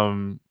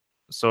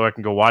so I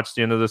can go watch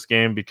the end of this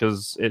game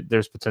because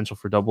there's potential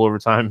for double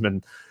overtime.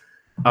 And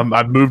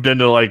I've moved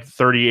into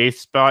 38th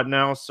spot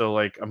now, so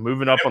I'm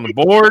moving up on the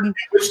board.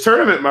 Which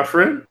tournament, my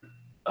friend?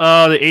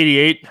 The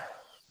 88.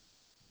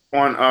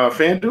 On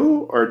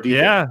FanDuel or DK?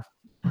 Yeah.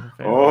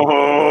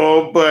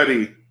 Oh,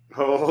 buddy.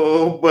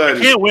 I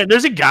can't win.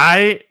 There's a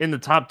guy in the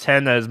top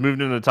 10 that has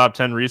moved into the top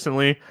 10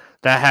 recently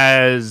that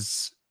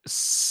has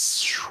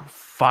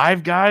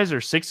 5 guys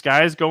or 6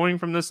 guys going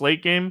from this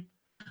late game.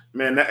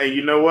 Man, and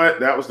you know what?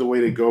 That was the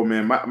way to go,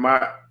 man.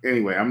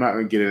 Anyway, I'm not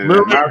going to get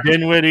into that.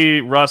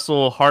 Dinwiddie,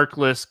 Russell,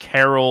 Harkless,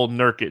 Carroll,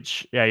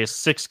 Nurkic. Yeah, he has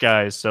 6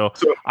 guys. So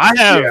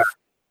I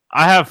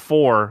have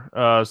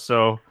 4.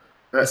 So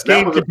this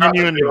game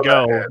continuing to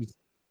go.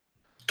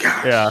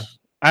 Yeah.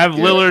 I have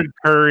Lillard,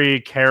 Curry,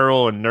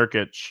 Carroll, and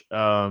Nurkic.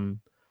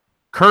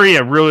 Curry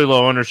at really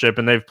low ownership,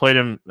 and they've played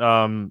him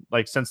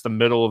since the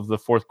middle of the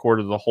fourth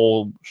quarter, the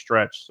whole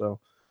stretch. So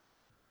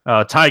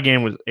tie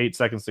game with 8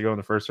 seconds to go in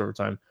the first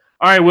overtime.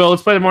 All right, Will,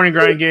 let's play the morning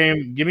grind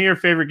game. Give me your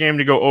favorite game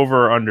to go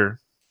over or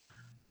under.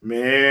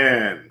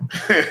 Man,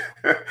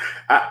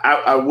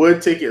 I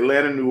would take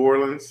Atlanta, New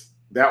Orleans.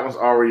 That one's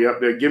already up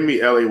there. Give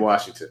me LA,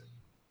 Washington.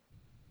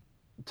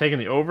 Taking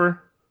the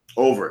over?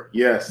 Over,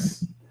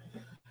 yes.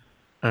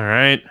 All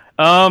right.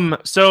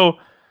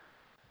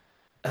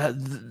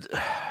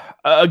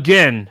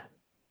 Again,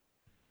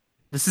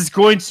 this is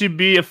going to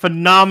be a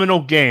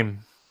phenomenal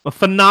game. A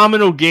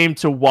phenomenal game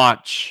to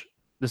watch.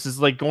 This is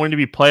going to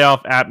be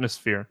playoff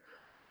atmosphere.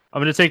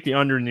 I'm going to take the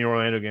under in the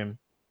Orlando game.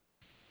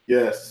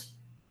 Yes.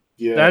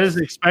 That is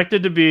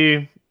expected to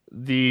be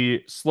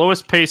the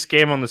slowest paced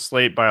game on the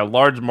slate by a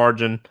large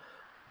margin.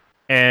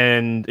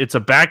 And it's a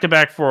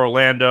back-to-back for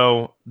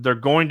Orlando. They're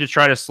going to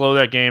try to slow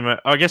that game.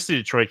 I guess the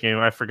Detroit game,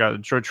 I forgot. The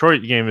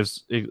Detroit game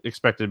is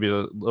expected to be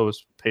the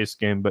lowest paced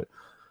game. But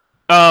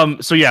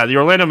the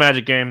Orlando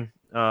Magic game.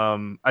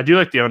 I do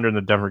like the under in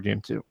the Denver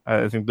game too.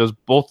 I think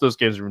both those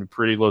games are going to be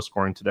pretty low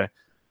scoring today.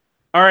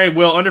 All right,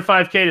 Will, under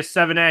 5K to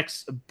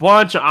 7X. A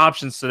bunch of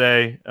options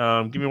today.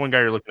 Give me one guy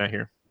you're looking at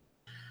here.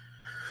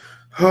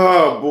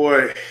 Oh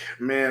boy,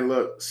 man!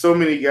 Look, so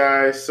many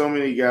guys.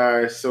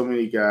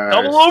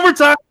 Double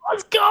overtime.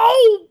 Let's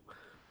go.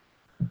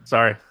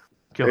 Sorry.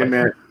 Go Hey ahead.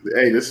 man,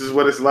 hey, this is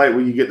what it's like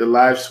when you get the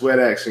live sweat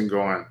action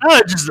going.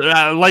 Just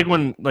like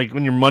when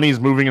your money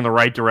is moving in the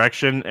right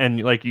direction,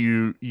 and like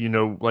you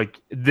know like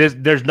this.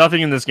 There's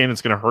nothing in this game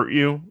that's going to hurt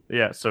you.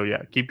 Yeah. So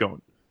yeah, keep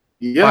going.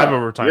 Yeah, 5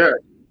 overtime.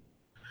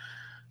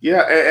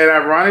 Yeah. And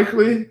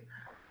ironically,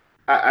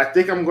 I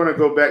think I'm going to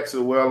go back to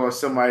the well on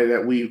somebody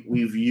that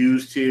we've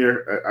used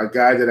here, a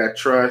guy that I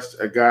trust,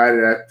 a guy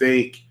that I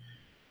think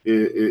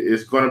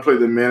is going to play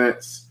the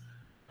minutes.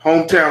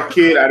 Hometown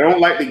kid. I don't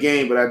like the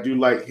game, but I do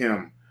like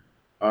him.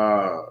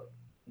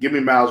 Give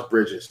me Miles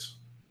Bridges.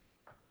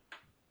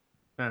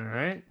 All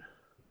right.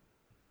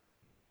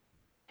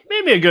 He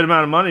made me a good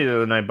amount of money the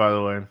other night, by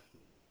the way.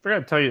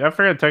 I forgot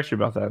to text you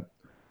about that.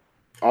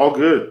 All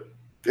good.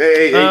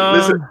 Hey,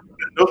 listen.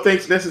 No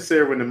thanks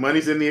necessary when the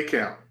money's in the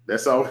account.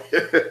 That's all.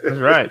 That's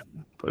right.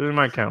 Put it in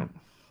my account.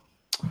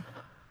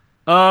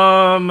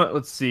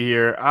 Let's see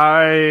here.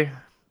 I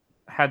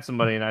had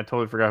somebody and I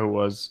totally forgot who it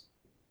was.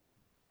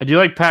 I do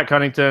like Pat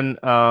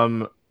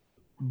Connaughton,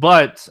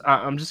 but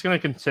I'm just going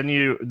to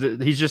continue.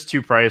 He's just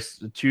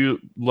too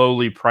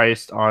lowly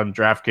priced on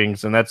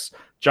DraftKings, and that's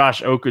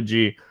Josh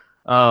Okogie.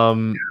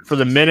 For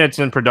the minutes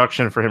and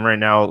production for him right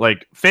now,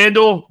 like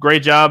FanDuel,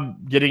 great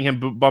job getting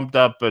him bumped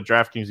up, but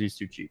DraftKings, he's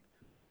too cheap.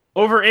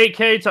 Over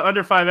 8K to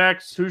under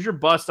 5X. Who's your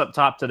bust up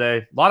top today?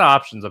 A lot of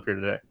options up here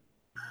today.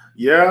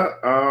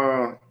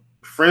 Yeah,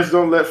 friends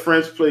don't let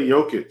friends play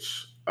Jokic.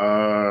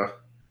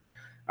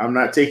 I'm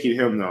not taking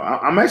him though.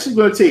 I'm actually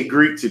going to take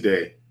Greek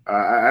today.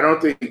 I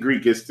don't think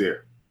Greek gets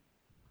there.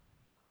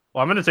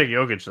 Well, I'm going to take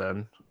Jokic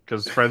then,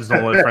 because friends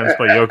don't let friends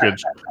play Jokic.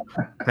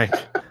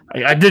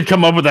 I did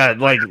come up with that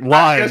line,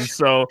 yes,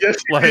 so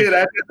yes,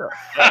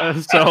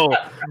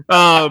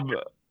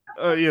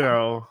 you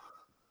know,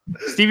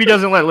 Stevie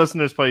doesn't let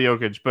listeners play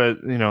Jokic, but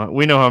you know,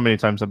 we know how many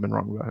times I've been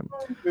wrong about him.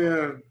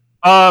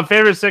 Yeah.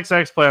 Favorite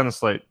 6X play on the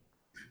slate?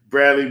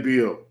 Bradley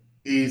Beal,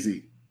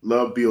 easy.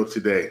 Love Beal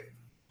today.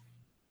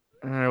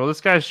 All right, well, this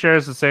guy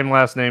shares the same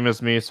last name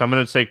as me, so I'm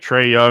going to take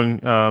Trae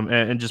Young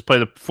and just play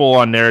the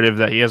full-on narrative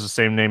that he has the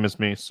same name as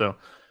me. So,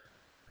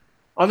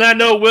 on that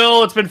note,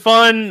 Will, it's been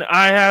fun.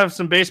 I have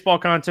some baseball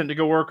content to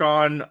go work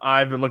on.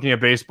 I've been looking at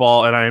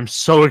baseball, and I am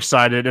so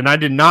excited. And I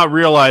did not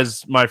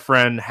realize, my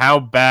friend, how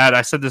bad –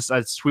 I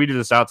tweeted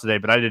this out today,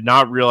 but I did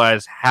not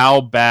realize how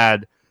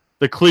bad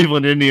the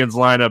Cleveland Indians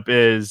lineup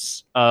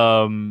is.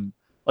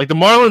 Like, the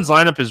Marlins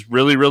lineup is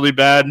really, really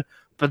bad.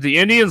 But the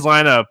Indians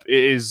lineup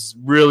is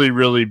really,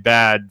 really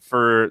bad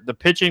for the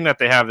pitching that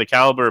they have, the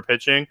caliber of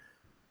pitching.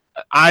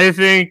 I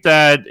think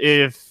that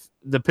if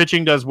the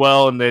pitching does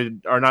well and they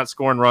are not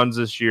scoring runs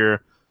this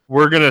year,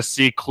 we're going to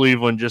see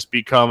Cleveland just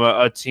become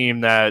a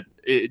team that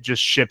it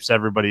just ships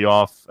everybody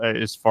off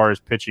as far as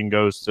pitching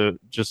goes, to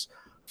just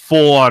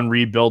full on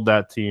rebuild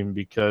that team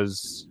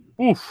because,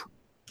 oof.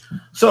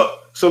 So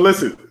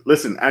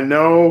listen. I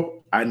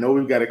know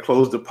we've got to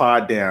close the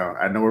pod down.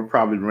 I know we're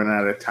probably running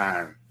out of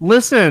time.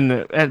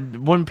 Listen,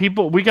 and when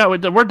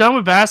we're done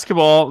with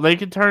basketball, they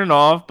can turn it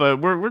off.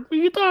 But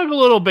we can talk a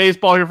little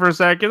baseball here for a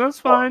second. That's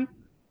fine.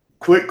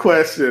 Quick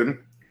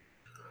question: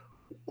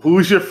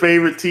 who's your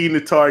favorite team to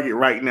target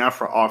right now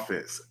for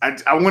offense?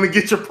 I want to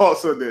get your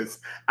pulse on this.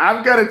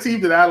 I've got a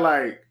team that I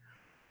like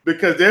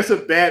because there's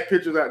some bad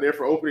pitchers out there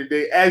for opening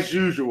day, as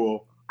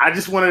usual. I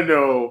just want to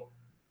know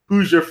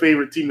who's your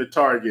favorite team to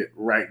target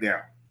right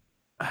now.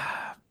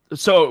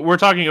 So we're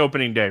talking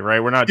opening day, right?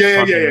 We're not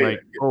talking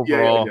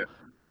overall.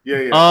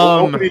 Yeah.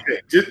 Opening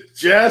day.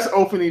 Just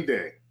opening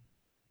day.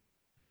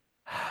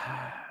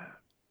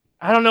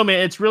 I don't know,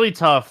 man. It's really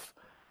tough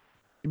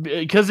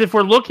because if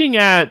we're looking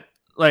at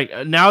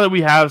now that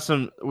we have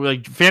some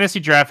fantasy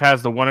draft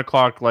has the 1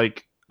 o'clock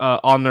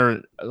on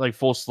their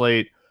full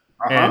slate,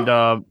 and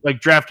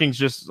DraftKings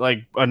just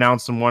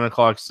announced some 1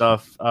 o'clock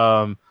stuff.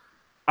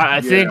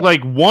 I think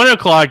 1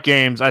 o'clock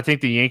games. I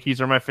think the Yankees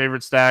are my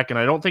favorite stack, and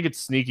I don't think it's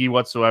sneaky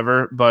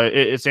whatsoever. But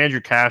it's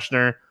Andrew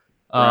Kashner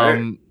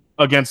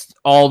against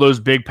all those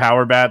big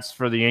power bats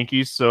for the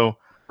Yankees. So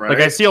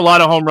I see a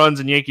lot of home runs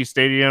in Yankee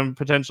Stadium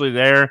potentially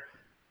there,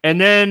 and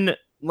then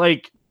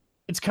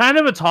it's kind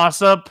of a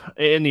toss up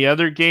in the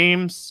other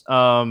games.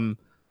 I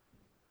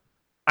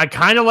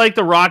kind of like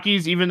the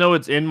Rockies, even though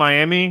it's in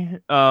Miami.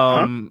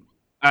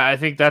 I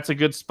think that's a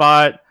good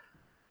spot,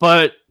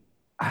 but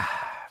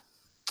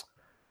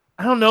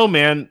I don't know,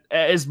 man.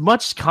 As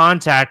much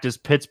contact as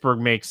Pittsburgh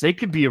makes, they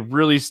could be a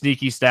really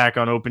sneaky stack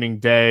on opening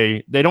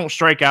day. They don't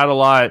strike out a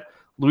lot.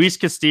 Luis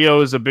Castillo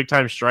is a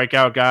big-time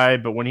strikeout guy,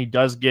 but when he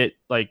does get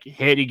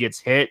hit, he gets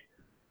hit.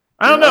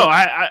 I don't know.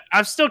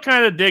 I'm still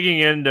kind of digging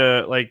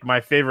into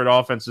my favorite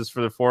offenses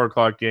for the 4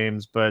 o'clock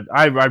games, but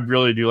I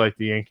really do like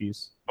the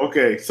Yankees.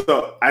 Okay,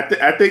 so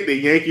I think the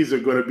Yankees are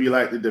going to be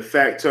the de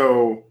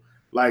facto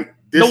the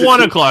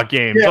 1 o'clock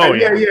games.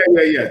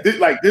 Yeah.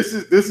 This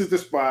is the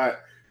spot.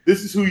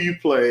 This is who you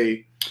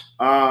play.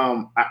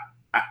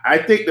 I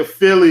think the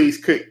Phillies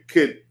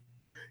could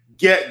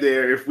get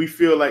there if we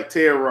feel like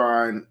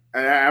Tehran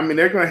And I mean,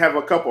 they're going to have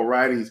a couple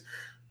righties,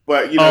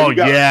 but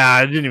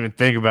I didn't even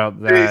think about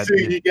that.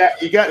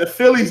 You got the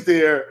Phillies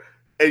there,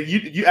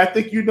 and I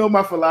think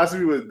my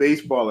philosophy with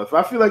baseball. If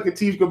I feel like a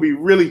team's going to be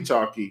really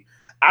chalky,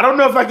 I don't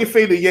know if I can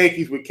fade the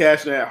Yankees with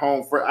cashing at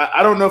home.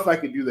 I don't know if I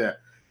can do that.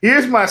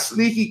 Here's my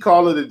sneaky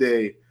call of the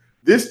day.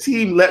 This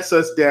team lets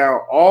us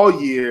down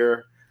all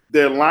year.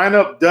 Their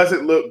lineup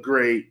doesn't look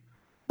great,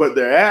 but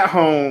they're at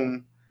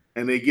home,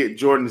 and they get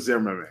Jordan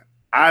Zimmerman.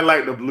 I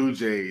like the Blue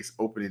Jays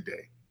opening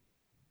day.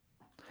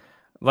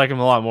 Like him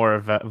a lot more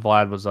if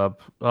Vlad was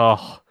up.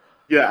 Oh,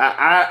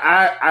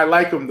 yeah, I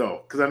like him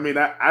though, because I mean,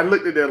 I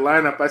looked at their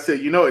lineup. I said,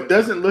 it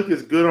doesn't look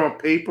as good on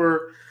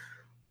paper,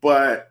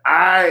 but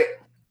I'm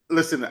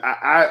going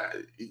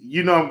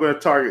to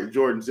target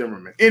Jordan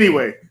Zimmerman.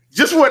 Anyway,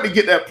 just wanted to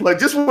get that plug.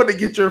 Just wanted to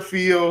get your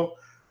feel.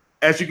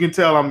 As you can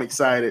tell, I'm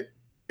excited.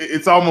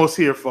 It's almost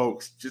here,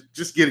 folks.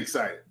 Just get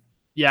excited.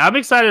 Yeah, I'm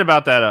excited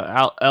about that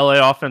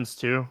LA offense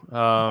too.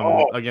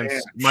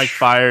 Against Mike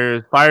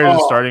Fiers. Fiers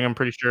is starting, I'm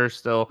pretty sure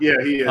still. Yeah,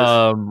 he is.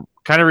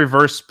 Kind of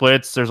reverse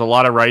splits. There's a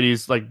lot of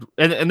righties,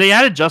 and they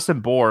added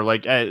Justin Bour.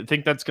 I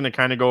think that's going to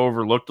kind of go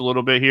overlooked a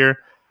little bit here.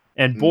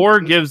 And Bour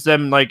gives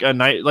them a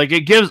night,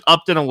 it gives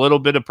Upton a little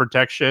bit of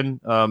protection.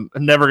 I'm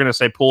never going to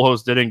say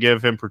Pujols didn't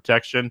give him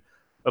protection.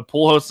 But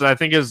Pujols, I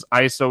think his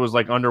ISO was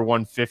under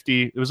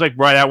 150. It was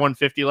right at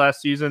 150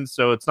 last season,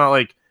 so it's not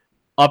like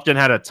Upton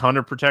had a ton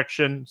of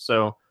protection.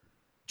 So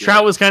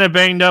Trout was kind of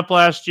banged up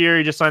last year.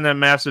 He just signed that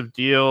massive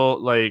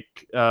deal. I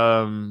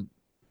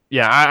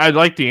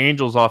like the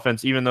Angels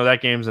offense, even though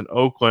that game's in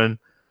Oakland.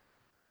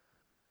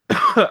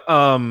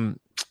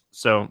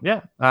 So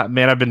yeah,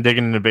 man, I've been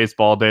digging into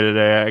baseball all day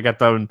today. I got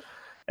done,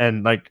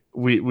 and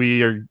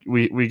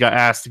we got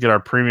asked to get our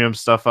premium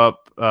stuff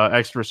up,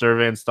 expert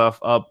survey and stuff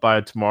up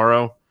by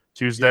tomorrow,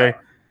 Tuesday,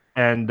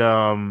 and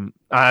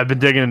I've been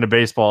digging into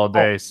baseball all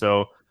day.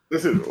 So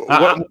listen,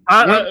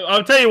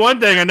 I'll tell you one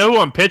thing: I know who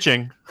I'm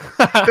pitching.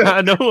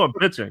 I know who I'm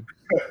pitching.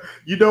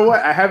 You know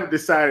what? I haven't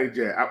decided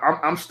yet.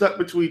 I'm stuck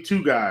between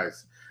two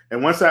guys.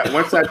 And once I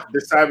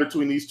decide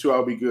between these two,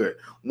 I'll be good.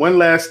 One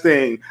last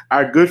thing,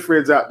 our good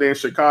friends out there in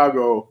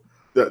Chicago,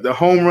 the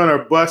home run or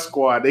bust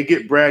squad, they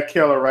get Brad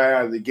Keller right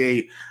out of the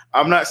gate.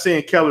 I'm not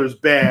saying Keller's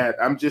bad.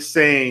 I'm just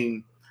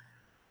saying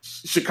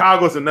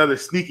Chicago's another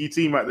sneaky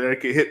team out there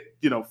that can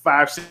hit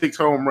 5-6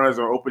 home runs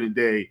on opening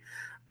day.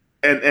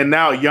 And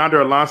now Yonder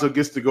Alonso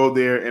gets to go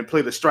there and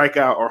play the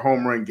strikeout or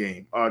home run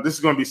game. This is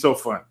going to be so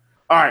fun.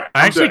 All right,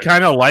 I actually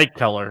kind of like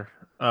Keller.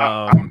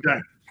 I'm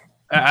done.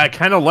 I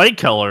kind of like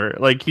Keller.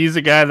 He's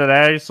a guy that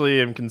I actually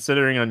am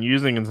considering on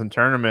using in some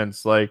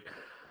tournaments. He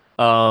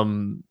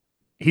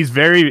was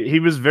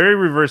very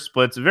reverse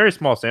splits, a very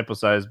small sample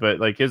size, but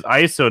his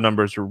ISO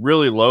numbers were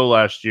really low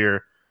last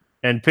year.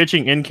 And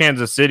pitching in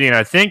Kansas City, and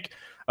I think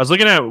I was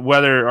looking at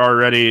weather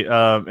already,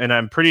 and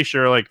I'm pretty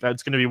sure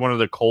that's going to be one of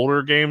the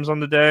colder games on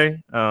the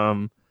day.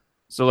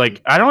 So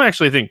I don't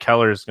actually think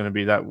Keller is going to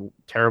be that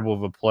terrible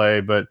of a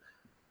play, but.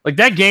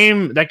 That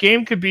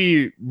game could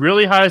be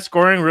really high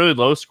scoring, really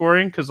low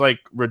scoring, because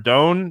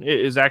Rodon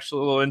is actually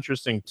a little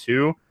interesting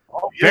too.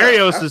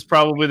 Berrios is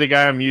probably the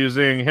guy I'm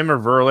using. Him or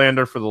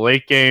Verlander for the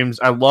late games.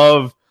 I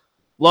love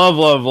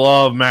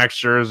Max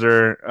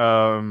Scherzer.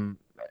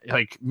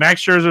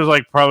 Max Scherzer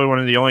is probably one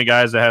of the only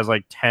guys that has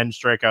 10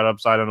 strikeout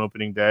upside on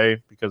opening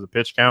day because of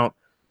pitch count.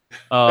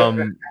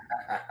 DeGrom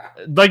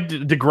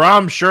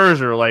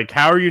Scherzer,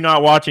 how are you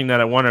not watching that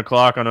at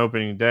 1:00 on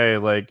opening day?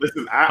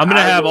 Listen, I'm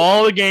gonna have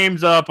all the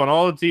games up on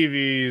all the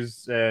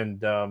TVs,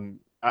 and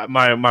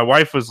my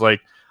wife was like,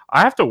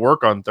 "I have to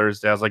work on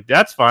Thursday." I was like,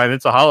 "That's fine.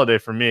 It's a holiday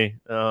for me."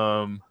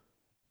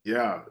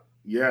 Yeah.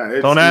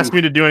 Don't ask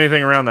me to do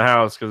anything around the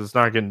house because it's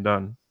not getting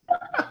done.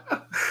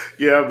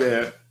 Yeah,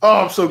 man.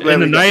 Oh, I'm so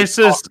glad. In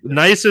the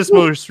nicest,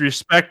 most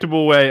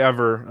respectable way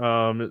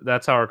ever.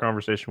 That's how our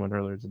conversation went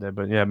earlier today.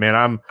 But yeah,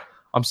 man,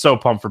 I'm so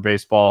pumped for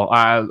baseball.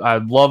 I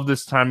love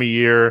this time of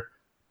year.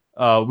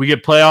 We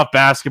get playoff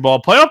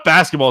basketball. Playoff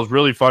basketball is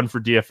really fun for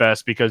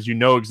DFS because you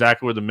know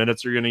exactly where the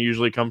minutes are going to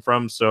usually come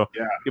from. So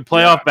we get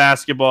playoff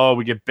basketball.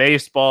 We get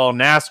baseball.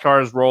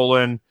 NASCAR is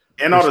rolling.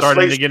 And we're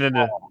starting to get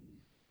into.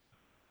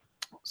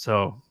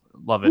 So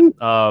love it.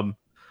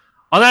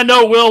 On that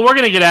note, Will, we're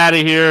going to get out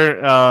of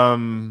here. Oh,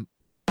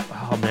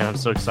 man, I'm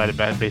so excited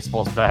that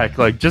baseball's back.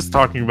 Just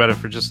talking about it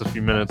for just a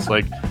few minutes.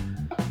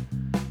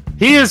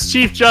 He is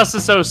Chief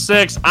Justice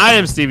 06. I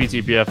am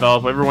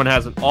Stevietpfl. Everyone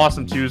has an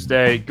awesome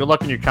Tuesday. Good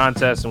luck in your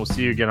contest, and we'll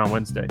see you again on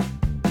Wednesday.